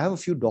us, I have a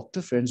few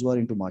doctor friends who are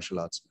into martial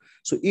arts.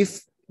 So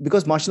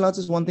because martial arts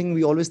is one thing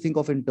we always think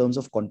of in terms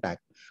of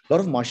contact. A lot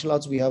of martial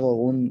arts, we have our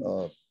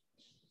own,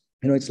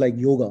 it's like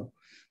yoga,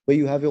 where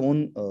you have your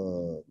own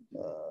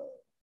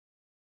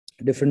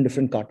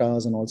different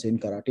katas, and also in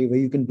karate, where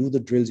you can do the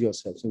drills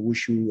yourself. So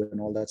wushu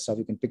and all that stuff,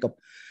 you can pick up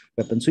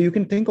weapons. So you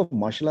can think of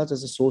martial arts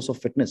as a source of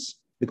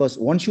fitness, because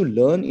once you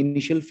learn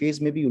initial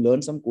phase, maybe you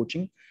learn some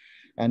coaching.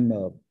 And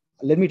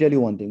let me tell you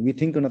one thing, we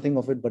think nothing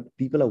of it, but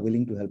people are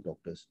willing to help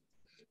doctors.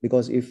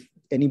 Because if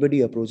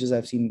anybody approaches,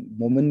 I've seen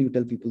moment you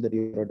tell people that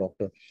you're a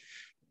doctor,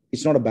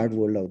 it's not a bad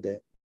world out there.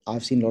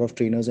 I've seen a lot of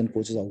trainers and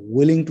coaches are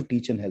willing to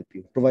teach and help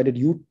you, provided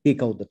you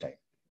take out the time.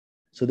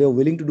 So they're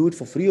willing to do it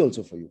for free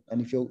also for you.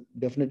 And if you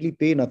definitely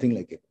pay, nothing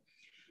like it.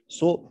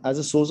 So as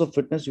a source of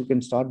fitness, you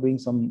can start doing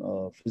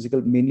some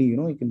physical, mainly,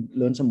 you can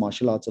learn some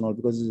martial arts and all,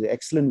 because it's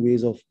excellent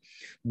ways of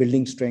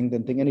building strength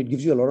and thing. And it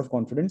gives you a lot of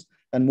confidence.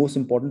 And most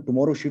important,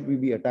 tomorrow, should we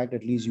be attacked,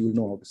 at least you will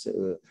know how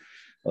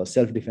to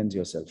self-defense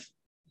yourself.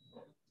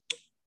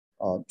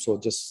 So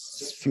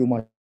just few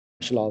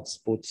martial arts,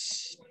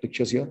 sports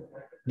pictures here.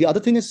 The other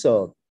thing is,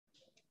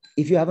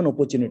 if you have an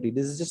opportunity,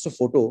 this is just a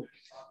photo.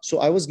 So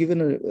I was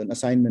given an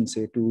assignment,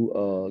 say,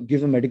 to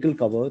give a medical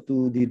cover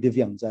to the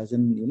Divyangs, as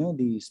in,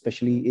 the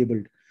specially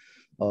abled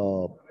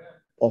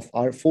of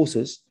our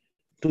forces,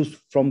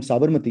 from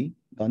Sabarmati,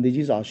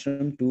 Gandhiji's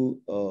ashram,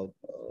 to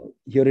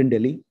here in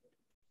Delhi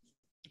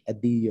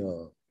at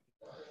the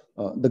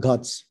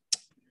Ghats.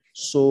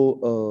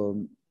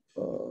 So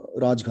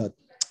Rajghat.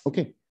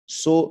 Okay.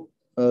 So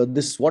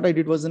this, what I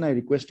did was, then I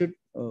requested,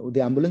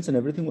 the ambulance and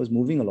everything was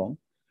moving along,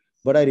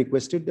 but I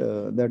requested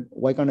that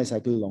why can't I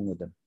cycle along with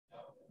them?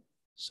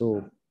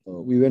 So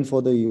we went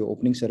for the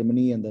opening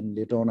ceremony, and then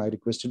later on I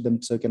requested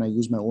them, sir, can I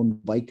use my own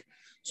bike?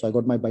 So I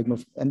got my bike,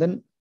 and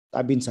then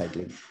I've been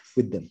cycling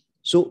with them.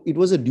 So it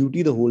was a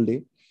duty the whole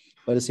day.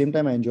 But at the same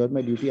time, I enjoyed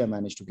my duty. I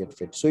managed to get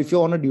fit. So if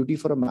you're on a duty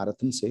for a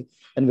marathon, say,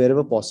 and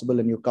wherever possible,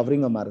 and you're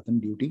covering a marathon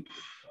duty,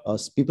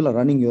 people are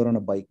running, you're on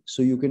a bike.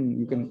 So you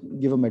can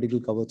give a medical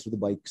cover through the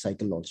bike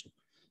cycle also.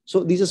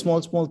 So these are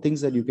small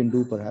things that you can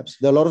do, perhaps.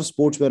 There are a lot of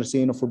sports where,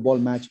 say, in a football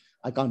match,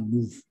 I can't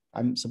move.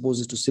 I'm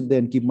supposed to sit there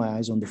and keep my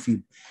eyes on the field.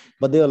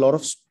 But there are a lot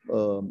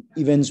of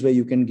events where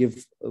you can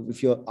give,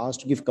 if you're asked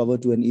to give cover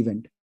to an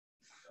event,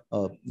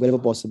 wherever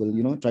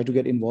possible, try to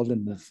get involved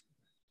and move.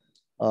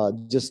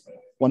 Just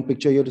one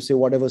picture here to say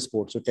whatever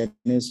sport. So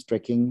tennis,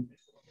 trekking.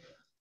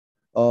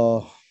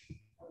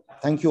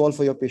 Thank you all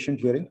for your patient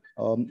hearing.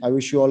 I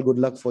wish you all good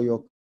luck for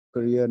your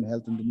career and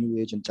health in the new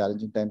age and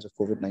challenging times of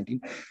COVID-19.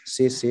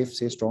 Stay safe,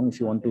 stay strong.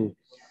 If you want to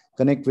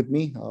connect with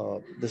me,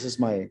 this is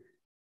my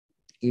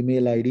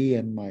email ID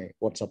and my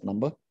WhatsApp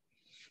number.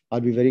 I'll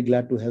be very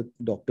glad to help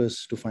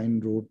doctors to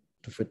find road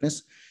to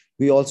fitness.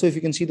 We also, if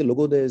you can see the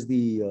logo, there is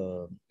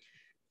the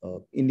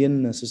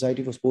Indian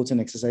Society for Sports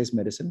and Exercise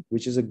Medicine,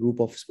 which is a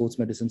group of sports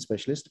medicine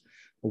specialists.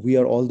 We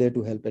are all there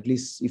to help. At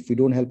least if we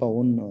don't help our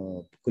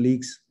own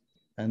colleagues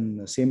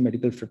and same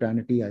medical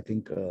fraternity, I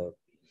think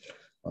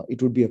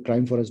it would be a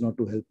crime for us not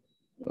to help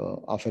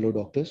our fellow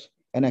doctors.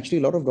 And actually,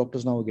 a lot of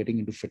doctors now are getting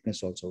into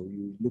fitness also.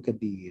 You look at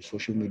the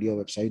social media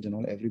websites and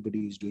all,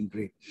 everybody is doing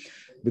great,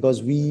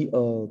 because we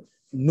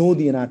know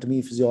the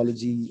anatomy,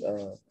 physiology,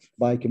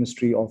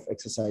 biochemistry of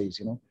exercise,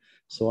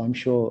 So I'm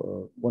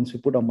sure once we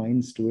put our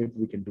minds to it,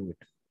 we can do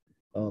it.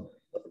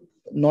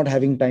 Not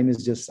having time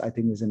is just, I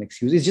think, is an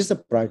excuse. It's just a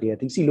priority. I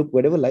think, see, look,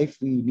 whatever life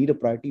we need a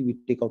priority, we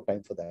take out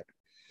time for that.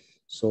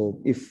 So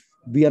if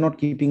we are not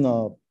keeping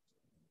our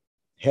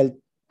health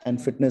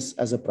and fitness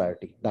as a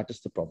priority, that is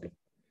the problem.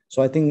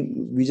 So I think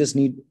we just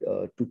need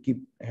to keep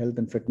health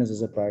and fitness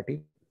as a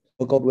priority.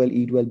 Work out well,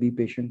 eat well, be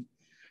patient.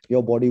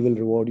 Your body will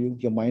reward you.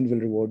 Your mind will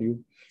reward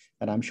you.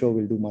 And I'm sure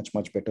we'll do much,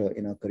 much better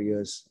in our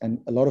careers and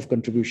a lot of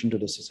contribution to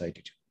the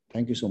society too.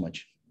 Thank you so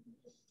much.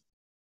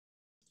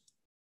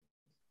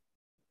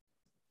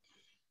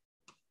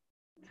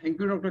 Thank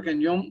you, Dr.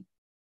 Kenjom.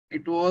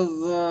 It was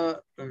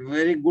a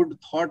very good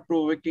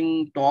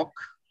thought-provoking talk.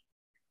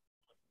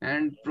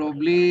 And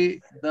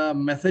probably the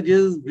message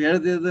is, where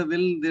there's a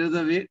will, there's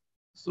a way.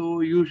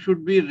 So you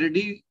should be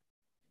ready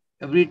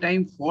every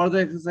time for the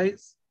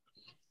exercise.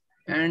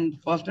 And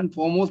first and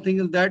foremost thing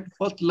is that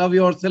first love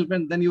yourself,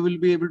 and then you will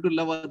be able to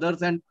love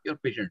others and your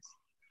patients.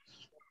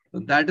 So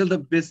that is the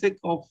basic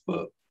of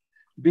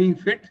being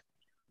fit.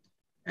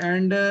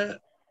 And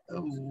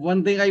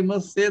one thing I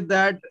must say,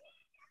 that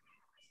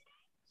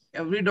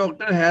every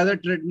doctor has a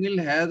treadmill,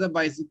 has a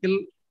bicycle,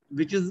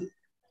 which is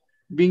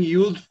being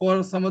used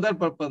for some other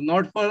purpose,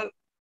 not for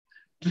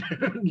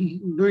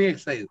doing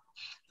exercise.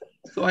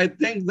 So I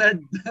think that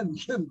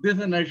this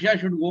inertia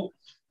should go,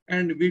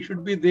 and we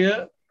should be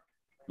there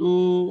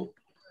to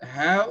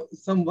have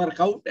some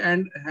workout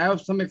and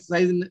have some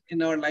exercise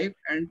in our life,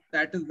 and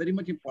that is very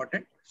much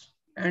important.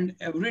 And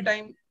every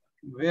time,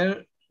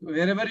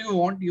 wherever you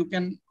want, you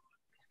can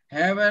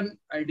have an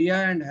idea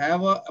and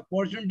have an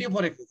opportunity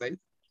for exercise.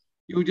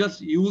 You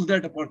just use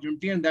that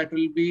opportunity, and that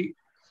will be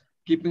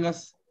keeping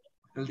us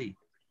healthy.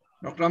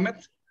 Dr.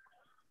 Amit?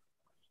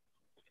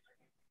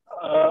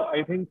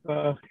 I think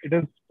it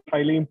is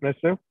highly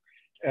impressive.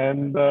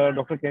 And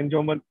Dr.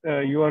 Kenjom,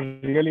 you are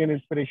really an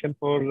inspiration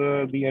for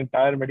the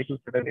entire medical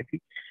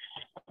fraternity.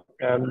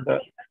 And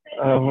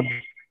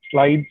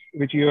slides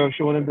which you have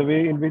shown and the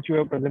way in which you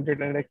have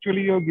presented, and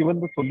actually you have given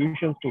the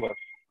solutions to us.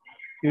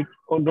 You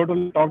not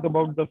only talked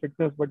about the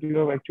fitness, but you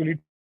have actually,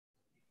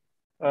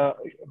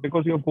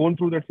 because you have gone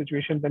through that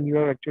situation, then you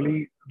have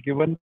actually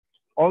given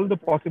all the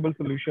possible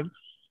solutions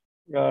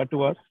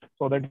to us,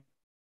 so that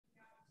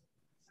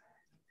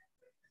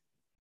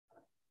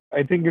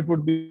I think it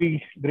would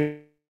be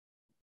great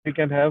we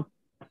can have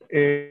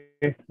a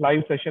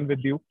live session with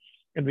you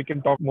and we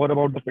can talk more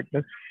about the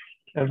fitness,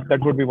 and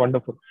that would be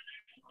wonderful.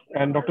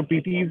 And Dr.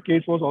 Preeti's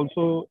case was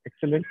also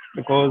excellent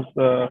because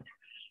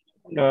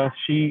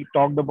she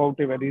talked about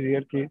a very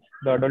rare case,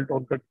 the adult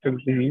onset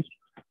Still's disease,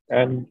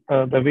 and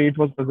the way it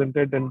was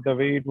presented and the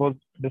way it was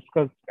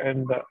discussed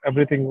and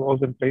everything was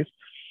in place.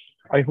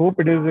 I hope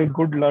it is a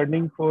good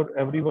learning for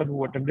everyone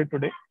who attended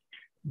today.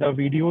 The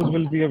videos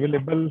will be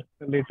available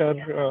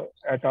later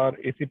at our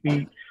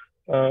ACP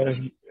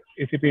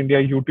India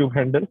YouTube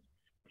handle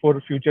for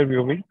future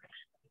viewing,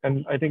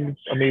 and I think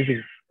it's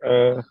amazing.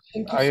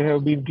 I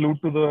have been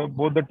glued to the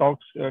both the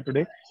talks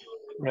today.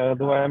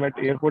 Though I am at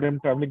airport, I'm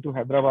traveling to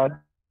Hyderabad,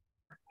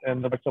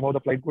 and but somehow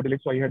the flight got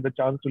delayed, so I had the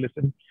chance to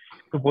listen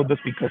to both the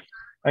speakers.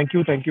 Thank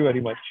you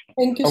very much.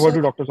 Thank you, Over sir.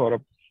 to Dr.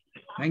 Saurabh.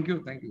 Thank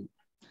you. Thank you.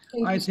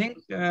 Thank I you. think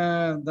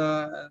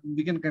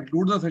we can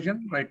conclude the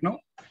session right now,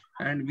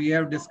 and we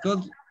have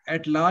discussed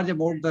at large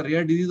about the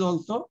rare disease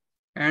also,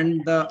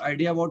 and the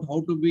idea about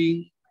how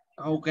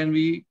can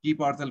we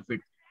keep ourselves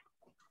fit.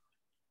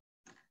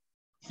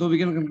 So we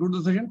can conclude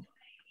the session.